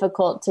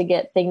difficult to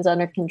get things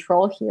under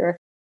control here.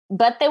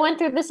 But they went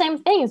through the same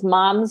things.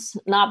 Moms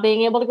not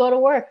being able to go to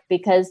work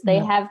because they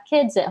have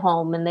kids at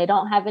home and they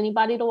don't have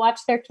anybody to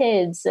watch their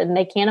kids and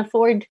they can't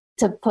afford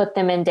to put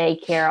them in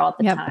daycare all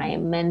the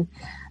time.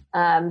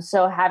 And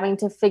so having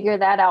to figure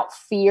that out,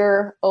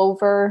 fear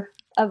over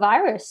a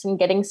virus and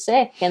getting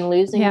sick and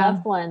losing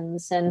loved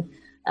ones and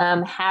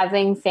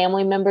having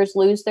family members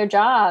lose their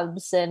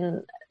jobs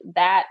and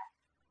that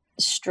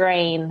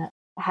strain,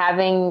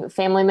 having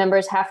family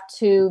members have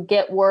to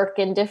get work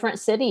in different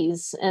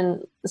cities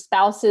and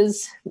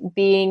spouses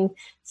being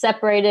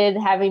separated,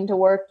 having to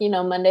work,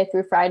 Monday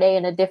through Friday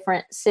in a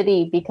different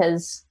city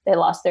because they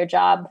lost their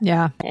job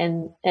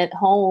and at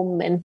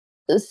home. And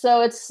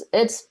so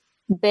it's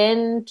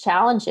been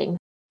challenging.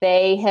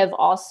 They have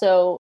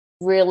also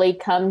really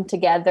come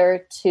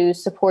together to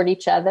support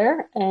each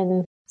other.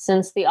 And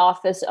since the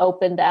office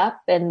opened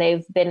up and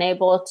they've been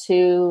able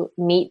to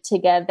meet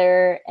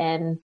together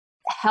and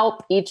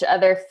help each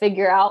other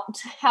figure out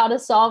how to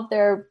solve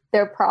their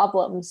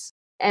problems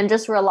and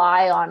just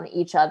rely on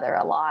each other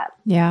a lot.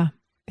 Yeah.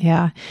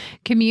 Yeah.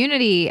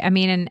 Community, I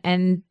mean,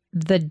 and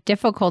the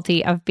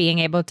difficulty of being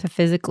able to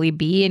physically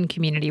be in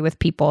community with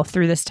people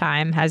through this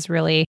time has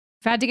really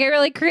I've had to get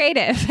really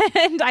creative.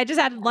 And I just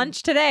had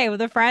lunch today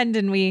with a friend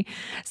and we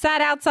sat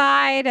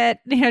outside at,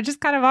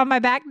 just kind of on my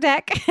back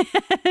deck.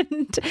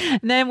 and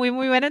then when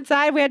we went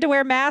inside, we had to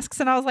wear masks.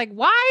 And I was like,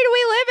 why do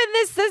we live in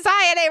this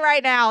society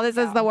right now? This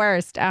is the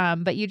worst.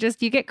 But you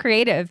get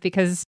creative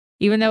because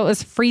even though it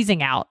was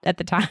freezing out at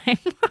the time,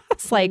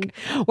 it's like,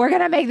 we're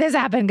going to make this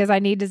happen because I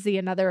need to see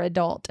another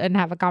adult and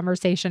have a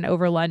conversation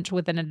over lunch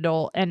with an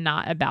adult and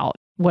not about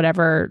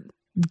whatever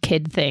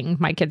kid thing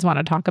my kids want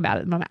to talk about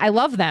at the moment. I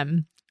love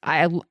them.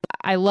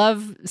 I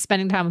love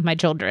spending time with my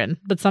children,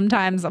 but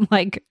sometimes I'm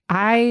like,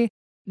 I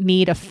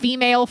need a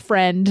female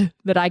friend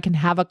that I can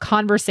have a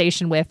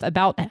conversation with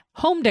about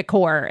home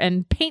decor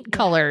and paint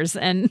colors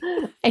and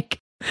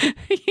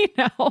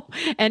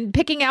and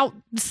picking out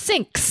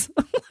sinks.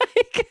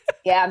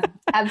 Yeah,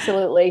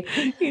 absolutely.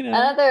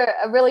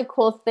 A really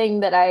cool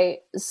thing that I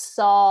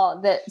saw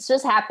that's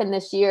just happened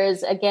this year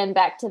is, again,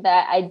 back to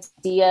that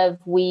idea of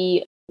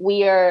we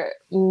are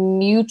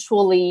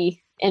mutually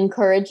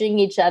encouraging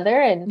each other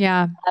and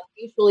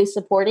mutually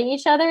supporting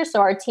each other.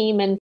 So our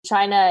team in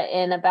China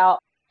in about,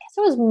 I guess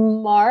it was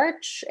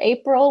March,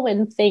 April,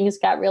 when things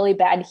got really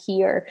bad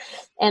here.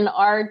 And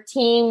our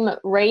team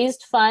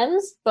raised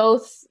funds,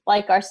 both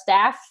like our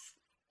staff,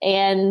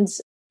 and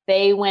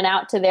they went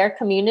out to their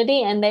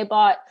community and they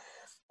bought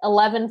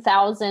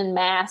 11,000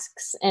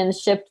 masks and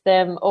shipped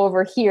them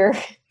over here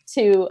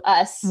to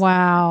us.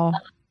 Wow.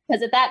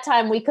 Because at that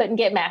time we couldn't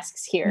get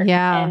masks here.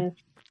 Yeah. And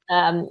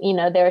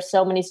there are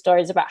so many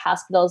stories about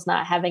hospitals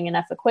not having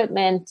enough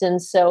equipment.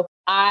 And so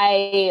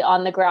I,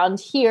 on the ground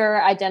here,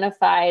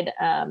 identified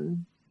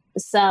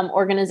some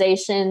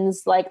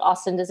organizations like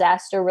Austin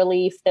Disaster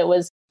Relief that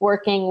was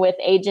working with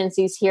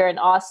agencies here in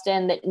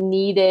Austin that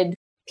needed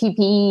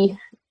PPE.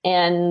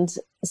 And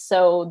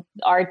so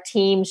our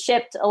team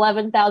shipped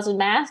 11,000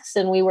 masks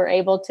and we were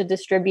able to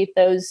distribute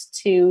those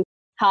to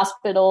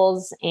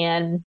hospitals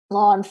and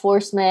law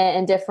enforcement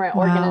and different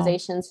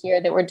organizations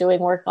here that were doing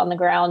work on the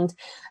ground.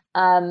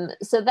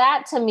 So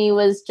that to me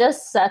was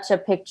just such a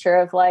picture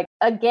of, like,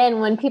 again,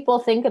 when people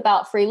think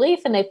about Free Leaf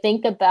and they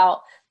think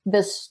about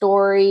the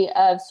story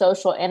of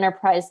social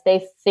enterprise,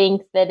 they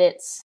think that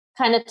it's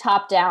kind of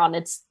top down.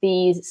 It's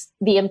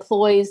the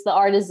employees, the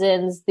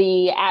artisans,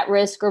 the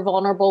at-risk or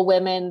vulnerable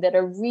women that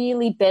are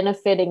really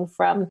benefiting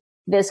from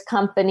this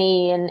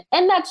company. And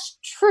that's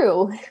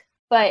true.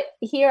 But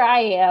here I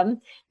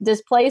am,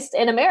 displaced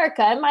in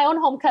America, in my own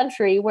home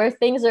country, where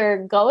things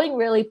are going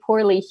really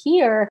poorly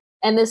here.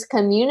 And this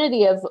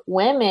community of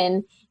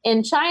women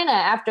in China,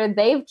 after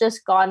they've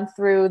just gone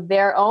through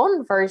their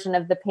own version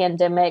of the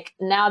pandemic,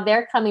 now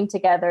they're coming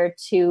together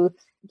to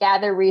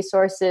gather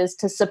resources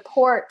to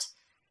support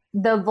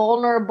the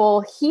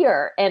vulnerable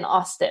here in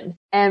Austin.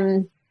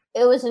 And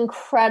it was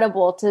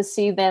incredible to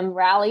see them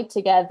rally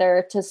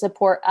together to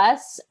support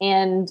us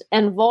and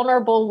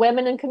vulnerable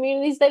women in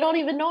communities they don't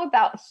even know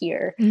about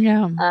here.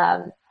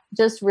 Yeah.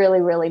 Just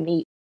really, really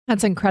neat.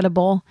 That's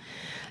incredible.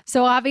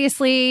 So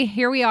obviously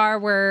here we are,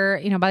 we're,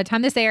 by the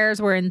time this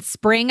airs, we're in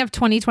spring of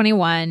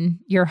 2021.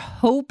 You're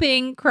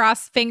hoping,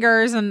 cross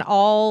fingers and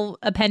all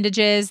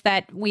appendages,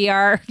 that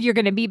you're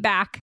going to be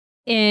back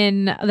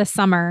in the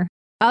summer.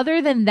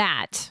 Other than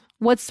that,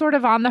 what's sort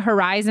of on the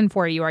horizon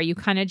for you? Are you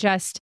kind of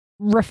just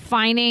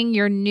refining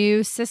your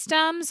new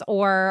systems,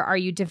 or are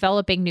you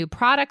developing new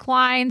product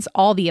lines,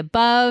 all the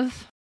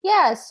above?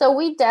 Yeah, so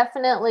we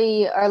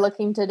definitely are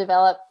looking to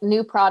develop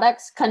new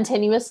products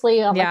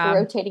continuously on like a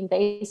rotating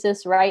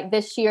basis, right?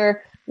 This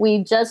year,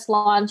 we just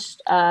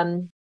launched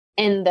in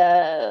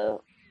the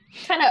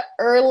kind of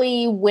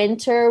early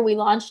winter. We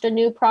launched a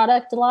new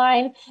product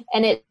line,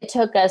 and it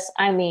took us,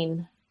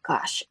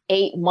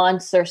 8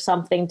 months or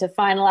something to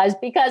finalize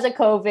because of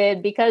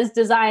COVID, because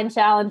design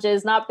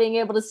challenges, not being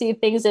able to see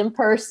things in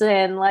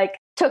person, like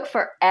took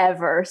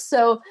forever.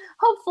 So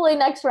hopefully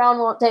next round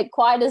won't take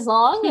quite as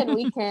long and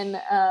we can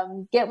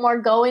get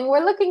more going.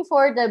 We're looking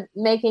forward to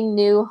making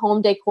new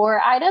home decor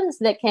items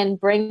that can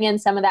bring in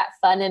some of that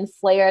fun and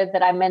flair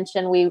that I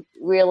mentioned we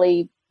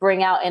really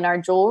bring out in our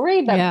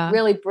jewelry, but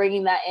really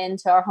bringing that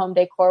into our home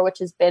decor, which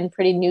has been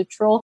pretty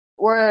neutral.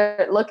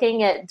 We're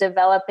looking at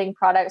developing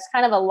products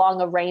kind of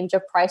along a range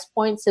of price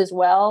points as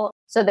well,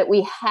 so that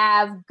we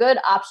have good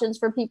options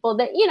for people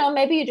that,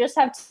 maybe you just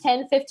have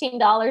 $10,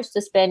 $15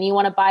 to spend. You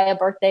want to buy a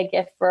birthday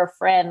gift for a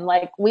friend.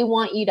 Like, we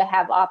want you to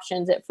have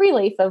options at Free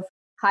Leaf of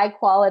high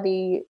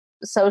quality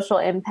social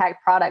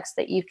impact products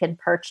that you can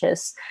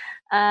purchase.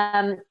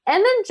 And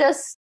then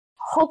just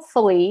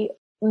hopefully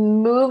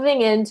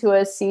moving into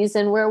a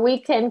season where we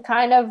can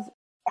kind of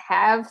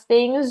have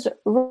things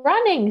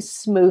running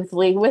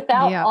smoothly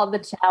without all the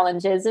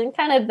challenges, and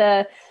kind of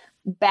the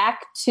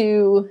back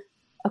to,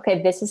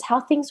 okay, this is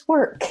how things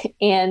work.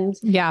 And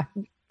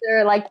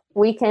they're like,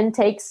 we can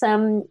take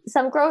some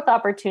growth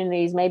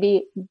opportunities,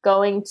 maybe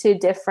going to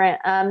different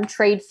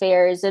trade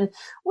fairs. And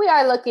we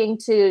are looking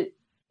to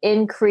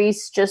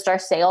increase just our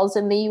sales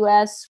in the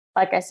US.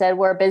 Like I said,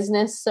 we're a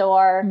business, so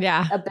our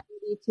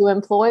ability to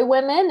employ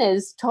women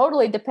is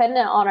totally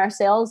dependent on our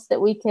sales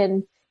that we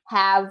can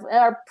have.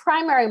 Our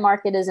primary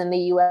market is in the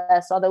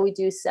US, although we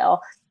do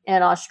sell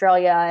in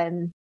Australia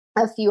and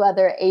a few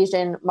other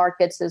Asian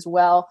markets as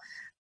well.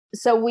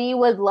 So we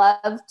would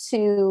love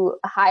to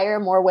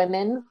hire more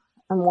women,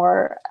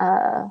 more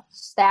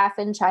staff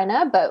in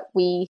China, but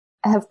we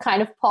have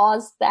kind of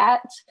paused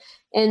that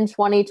in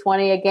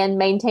 2020, again,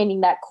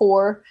 maintaining that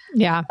core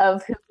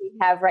of who we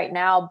have right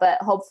now. But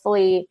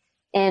hopefully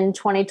in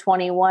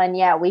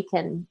 2021, we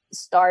can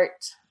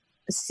start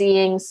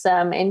seeing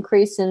some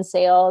increase in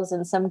sales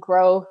and some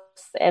growth,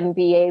 and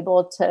be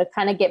able to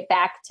kind of get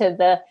back to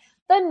the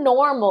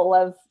normal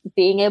of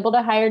being able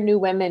to hire new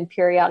women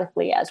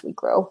periodically as we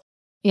grow.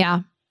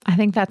 Yeah, I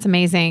think that's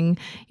amazing.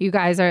 You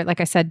guys are,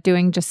 like I said,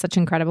 doing just such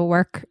incredible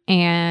work.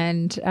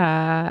 And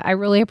I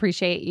really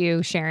appreciate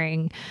you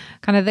sharing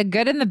kind of the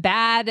good and the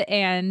bad.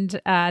 And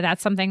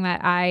that's something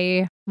that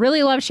I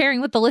really love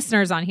sharing with the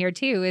listeners on here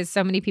too, is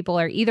so many people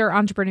are either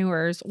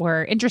entrepreneurs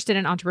or interested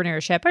in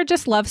entrepreneurship, or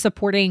just love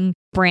supporting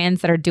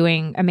brands that are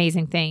doing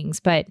amazing things.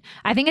 But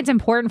I think it's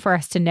important for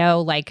us to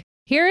know, like,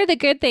 here are the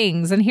good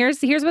things, and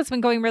here's what's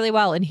been going really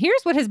well, and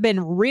here's what has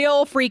been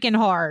real freaking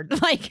hard.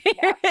 Like,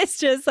 it's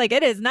just like,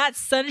 it is not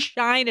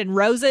sunshine and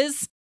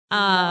roses.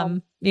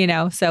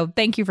 So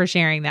thank you for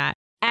sharing that.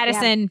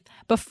 Addison,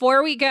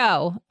 before we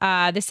go,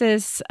 this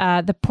is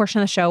the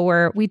portion of the show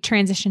where we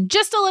transition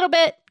just a little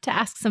bit to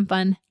ask some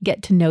fun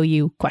get to know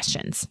you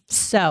questions.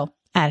 So,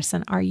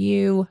 Addison, are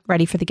you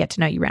ready for the get to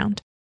know you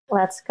round?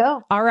 Let's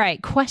go. All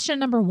right. Question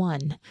number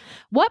 1.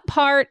 What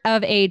part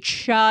of a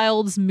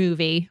child's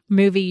movie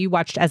you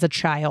watched as a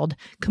child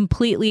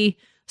completely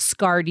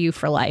scarred you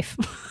for life?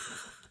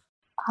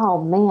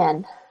 Oh,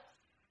 man.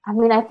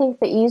 I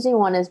think the easy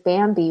one is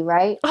Bambi,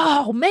 right?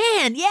 Oh,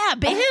 man. Yeah,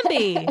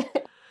 Bambi.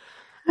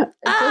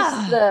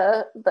 Just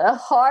the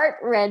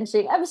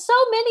heart-wrenching. I have so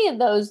many of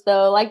those,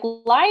 though, like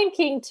Lion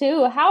King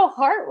too. How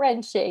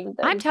heart-wrenching.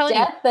 I'm telling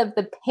you, death of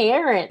the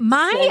parents.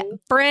 My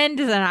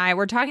friends and I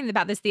were talking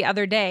about this the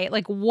other day.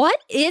 Like, what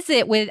is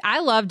it with, I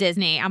love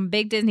Disney. I'm a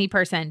big Disney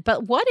person,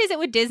 but what is it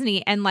with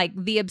Disney and like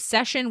the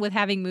obsession with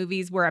having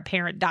movies where a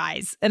parent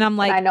dies? And I'm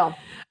like, I know.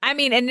 And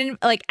then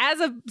like, as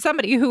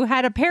somebody who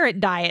had a parent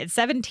die at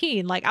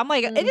 17, like, I'm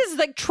like, it is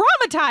like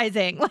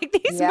traumatizing. Like,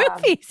 these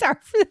movies are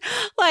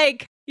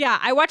like,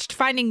 I watched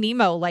Finding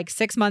Nemo like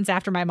 6 months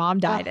after my mom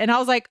died. And I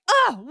was like,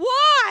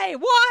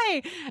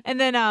 why? And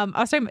then I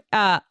was talking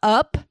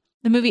Up,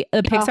 the movie,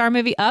 the Pixar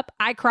movie Up.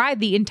 I cried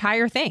the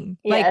entire thing.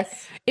 Like,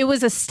 it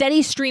was a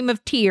steady stream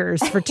of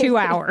tears for 2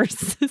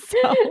 hours.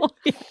 So,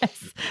 yes.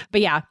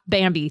 But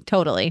Bambi,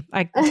 totally.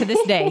 To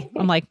this day,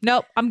 I'm like,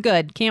 nope, I'm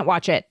good. Can't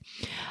watch it.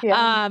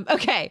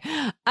 Okay.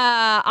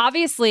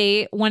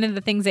 Obviously, one of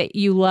the things that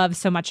you love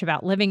so much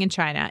about living in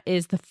China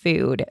is the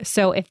food.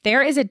 So if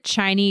there is a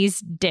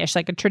Chinese dish,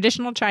 like a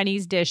traditional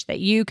Chinese dish that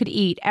you could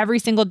eat every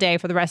single day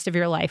for the rest of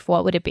your life,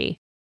 what would it be?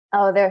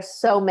 Oh, there's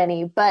so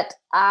many, but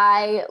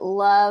I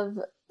love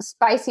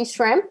spicy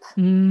shrimp.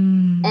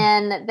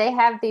 And they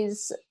have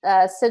these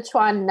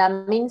Sichuan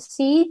numbing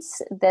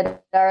seeds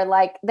that are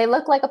like, they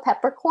look like a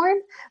peppercorn,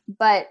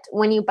 but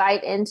when you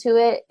bite into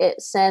it,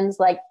 it sends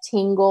like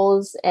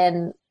tingles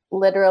and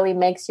literally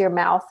makes your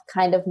mouth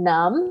kind of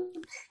numb.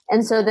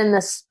 And so then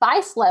the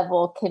spice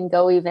level can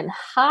go even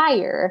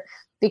higher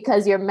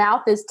because your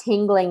mouth is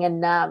tingling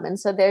and numb. And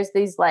so there's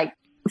these like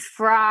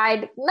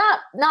fried,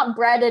 not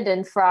breaded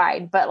and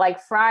fried, but like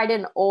fried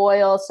in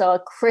oil. So a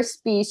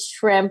crispy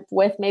shrimp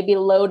with maybe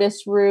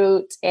lotus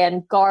root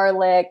and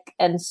garlic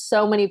and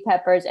so many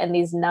peppers and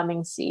these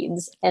numbing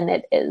seeds. And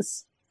it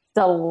is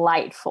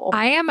delightful.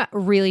 I am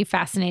really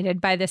fascinated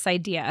by this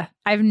idea.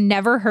 I've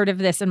never heard of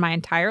this in my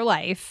entire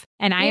life.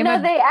 And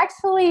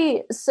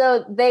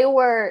they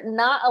were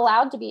not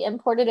allowed to be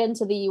imported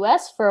into the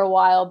US for a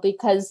while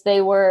because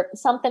they were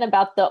something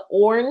about the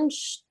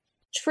orange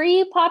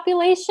tree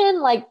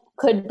population, like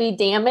could be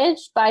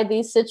damaged by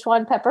these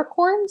Sichuan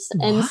peppercorns.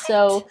 What? And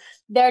so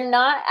they're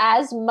not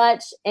as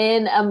much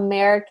in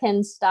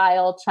American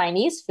style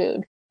Chinese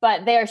food,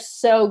 but they're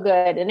so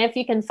good. And if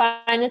you can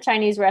find a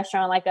Chinese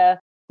restaurant, like a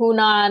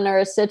Hunan or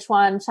a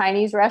Sichuan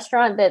Chinese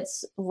restaurant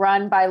that's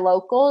run by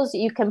locals,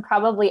 you can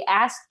probably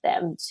ask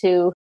them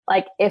to,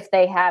 like, if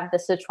they have the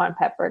Sichuan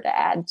pepper to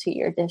add to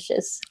your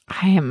dishes.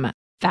 I am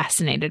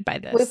fascinated by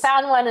this. We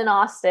found one in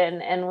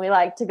Austin and we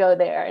like to go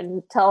there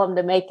and tell them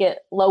to make it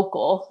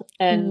local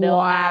and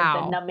they'll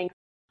add the numbing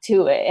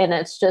to it. And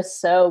it's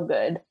just so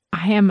good.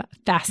 I am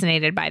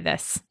fascinated by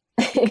this.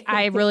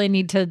 I really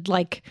need to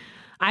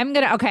I'm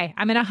going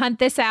to hunt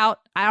this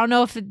out. I don't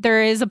know if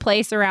there is a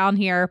place around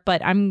here,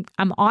 but I'm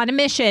on a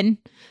mission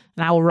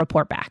and I will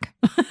report back.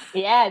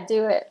 Yeah,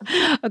 do it.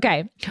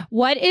 Okay.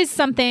 What is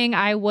something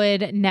I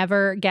would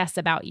never guess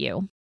about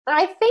you?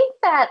 I think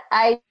that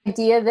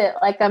idea that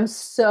like I'm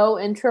so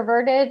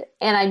introverted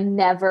and I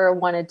never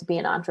wanted to be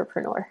an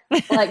entrepreneur.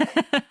 Like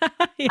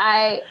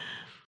Yeah.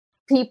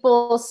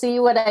 People see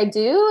what I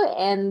do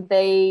and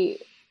they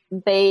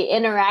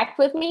interact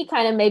with me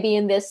kind of maybe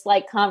in this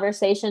like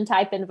conversation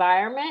type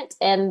environment.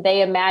 And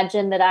they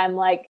imagine that I'm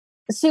like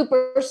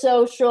super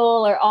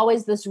social or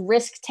always this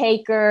risk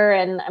taker.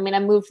 And I mean, I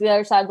moved to the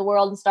other side of the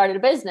world and started a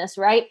business,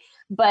 right?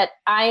 But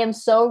I am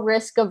so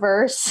risk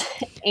averse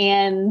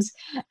and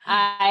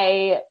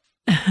I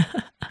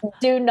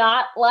do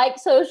not like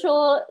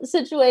social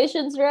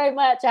situations very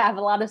much. I have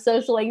a lot of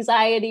social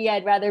anxiety.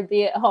 I'd rather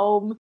be at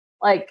home,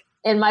 like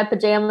in my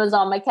pajamas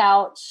on my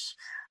couch,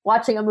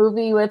 watching a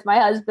movie with my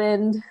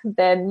husband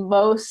than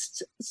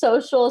most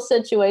social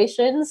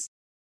situations.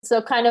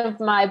 So kind of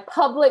my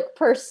public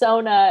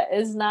persona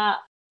is not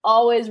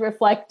always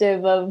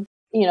reflective of,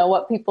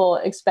 what people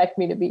expect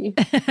me to be.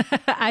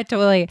 I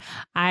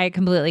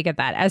completely get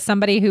that. As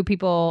somebody who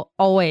people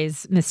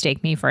always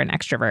mistake me for an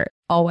extrovert,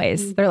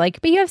 always. Mm-hmm. They're like,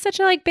 but you have such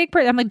a big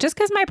person. I'm like, just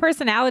because my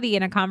personality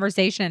in a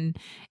conversation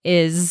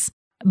is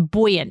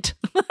buoyant.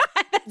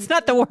 That's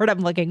not the word I'm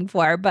looking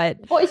for,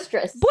 but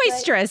boisterous.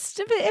 Boisterous.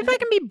 Right? If I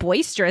can be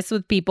boisterous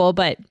with people,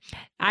 but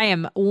I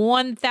am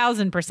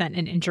 1000%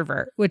 an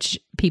introvert, which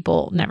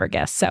people never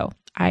guess. So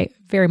I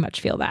very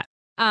much feel that.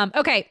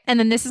 Okay. And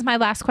then this is my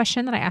last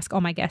question that I ask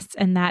all my guests.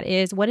 And that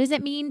is, what does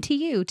it mean to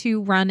you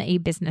to run a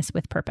business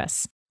with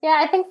purpose?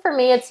 Yeah, I think for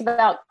me, it's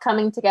about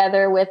coming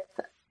together with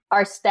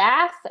our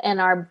staff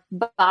and our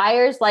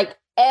buyers, like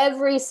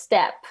every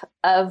step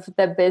of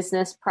the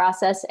business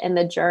process and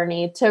the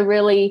journey to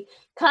really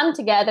come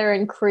together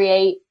and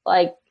create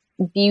like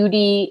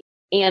beauty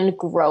and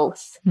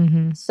growth.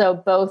 Mm-hmm. So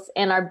both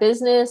in our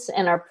business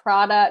and our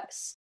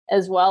products,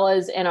 as well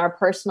as in our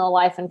personal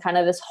life and kind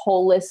of this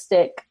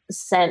holistic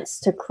sense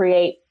to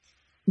create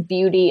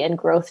beauty and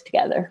growth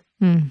together.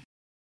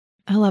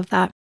 I love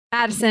that.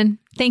 Addison,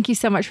 thank you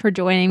so much for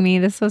joining me.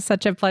 This was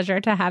such a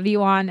pleasure to have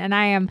you on. And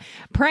I am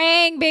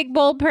praying big,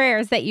 bold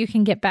prayers that you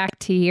can get back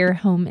to your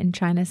home in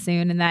China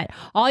soon and that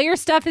all your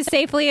stuff is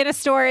safely in a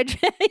storage.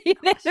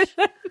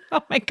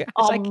 Oh my gosh.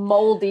 All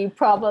moldy,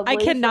 probably. I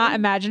cannot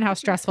imagine how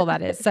stressful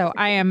that is. So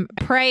I am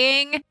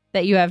praying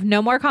that you have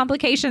no more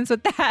complications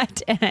with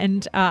that.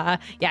 And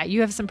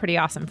you have some pretty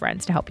awesome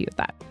friends to help you with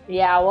that.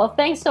 Yeah. Well,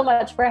 thanks so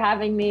much for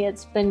having me.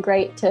 It's been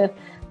great to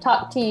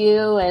talk to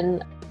you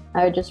and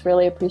I would just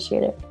really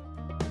appreciate it.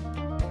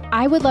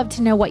 I would love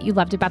to know what you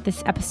loved about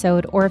this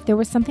episode or if there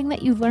was something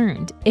that you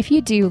learned. If you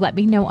do, let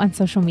me know on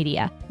social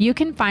media. You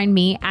can find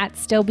me at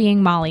Still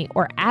Being Molly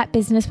or at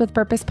Business with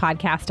Purpose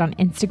Podcast on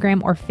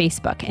Instagram or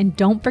Facebook. And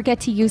don't forget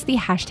to use the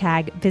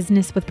hashtag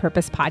Business with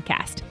Purpose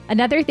Podcast.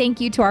 Another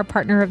thank you to our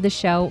partner of the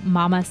show,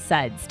 Mama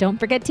Suds. Don't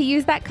forget to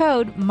use that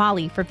code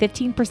Molly for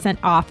 15%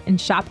 off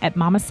and shop at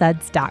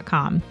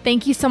mamasuds.com.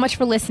 Thank you so much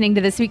for listening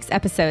to this week's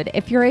episode.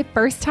 If you're a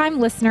first-time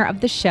listener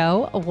of the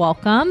show,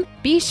 welcome.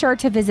 Be sure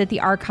to visit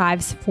the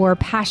archives for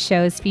past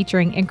shows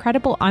featuring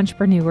incredible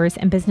entrepreneurs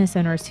and business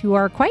owners who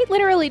are quite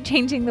literally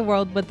changing the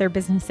world with their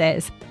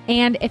businesses.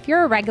 And if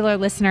you're a regular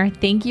listener,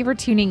 thank you for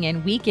tuning in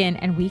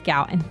and week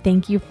out, and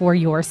thank you for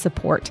your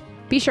support.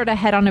 Be sure to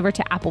head on over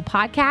to Apple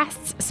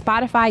Podcasts,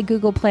 Spotify,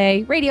 Google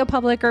Play, Radio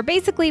Public, or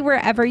basically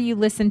wherever you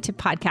listen to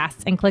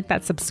podcasts and click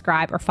that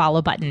subscribe or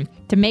follow button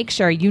to make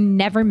sure you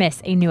never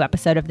miss a new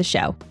episode of the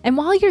show. And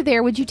while you're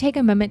there, would you take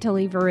a moment to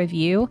leave a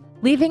review?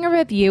 Leaving a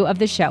review of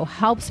the show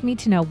helps me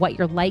to know what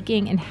you're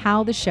liking and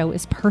how the show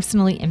is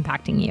personally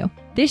impacting you.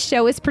 This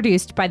show is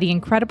produced by the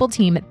incredible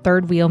team at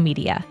Third Wheel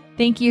Media.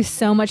 Thank you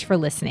so much for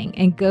listening,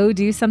 and go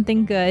do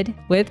something good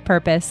with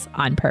purpose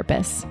on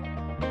purpose.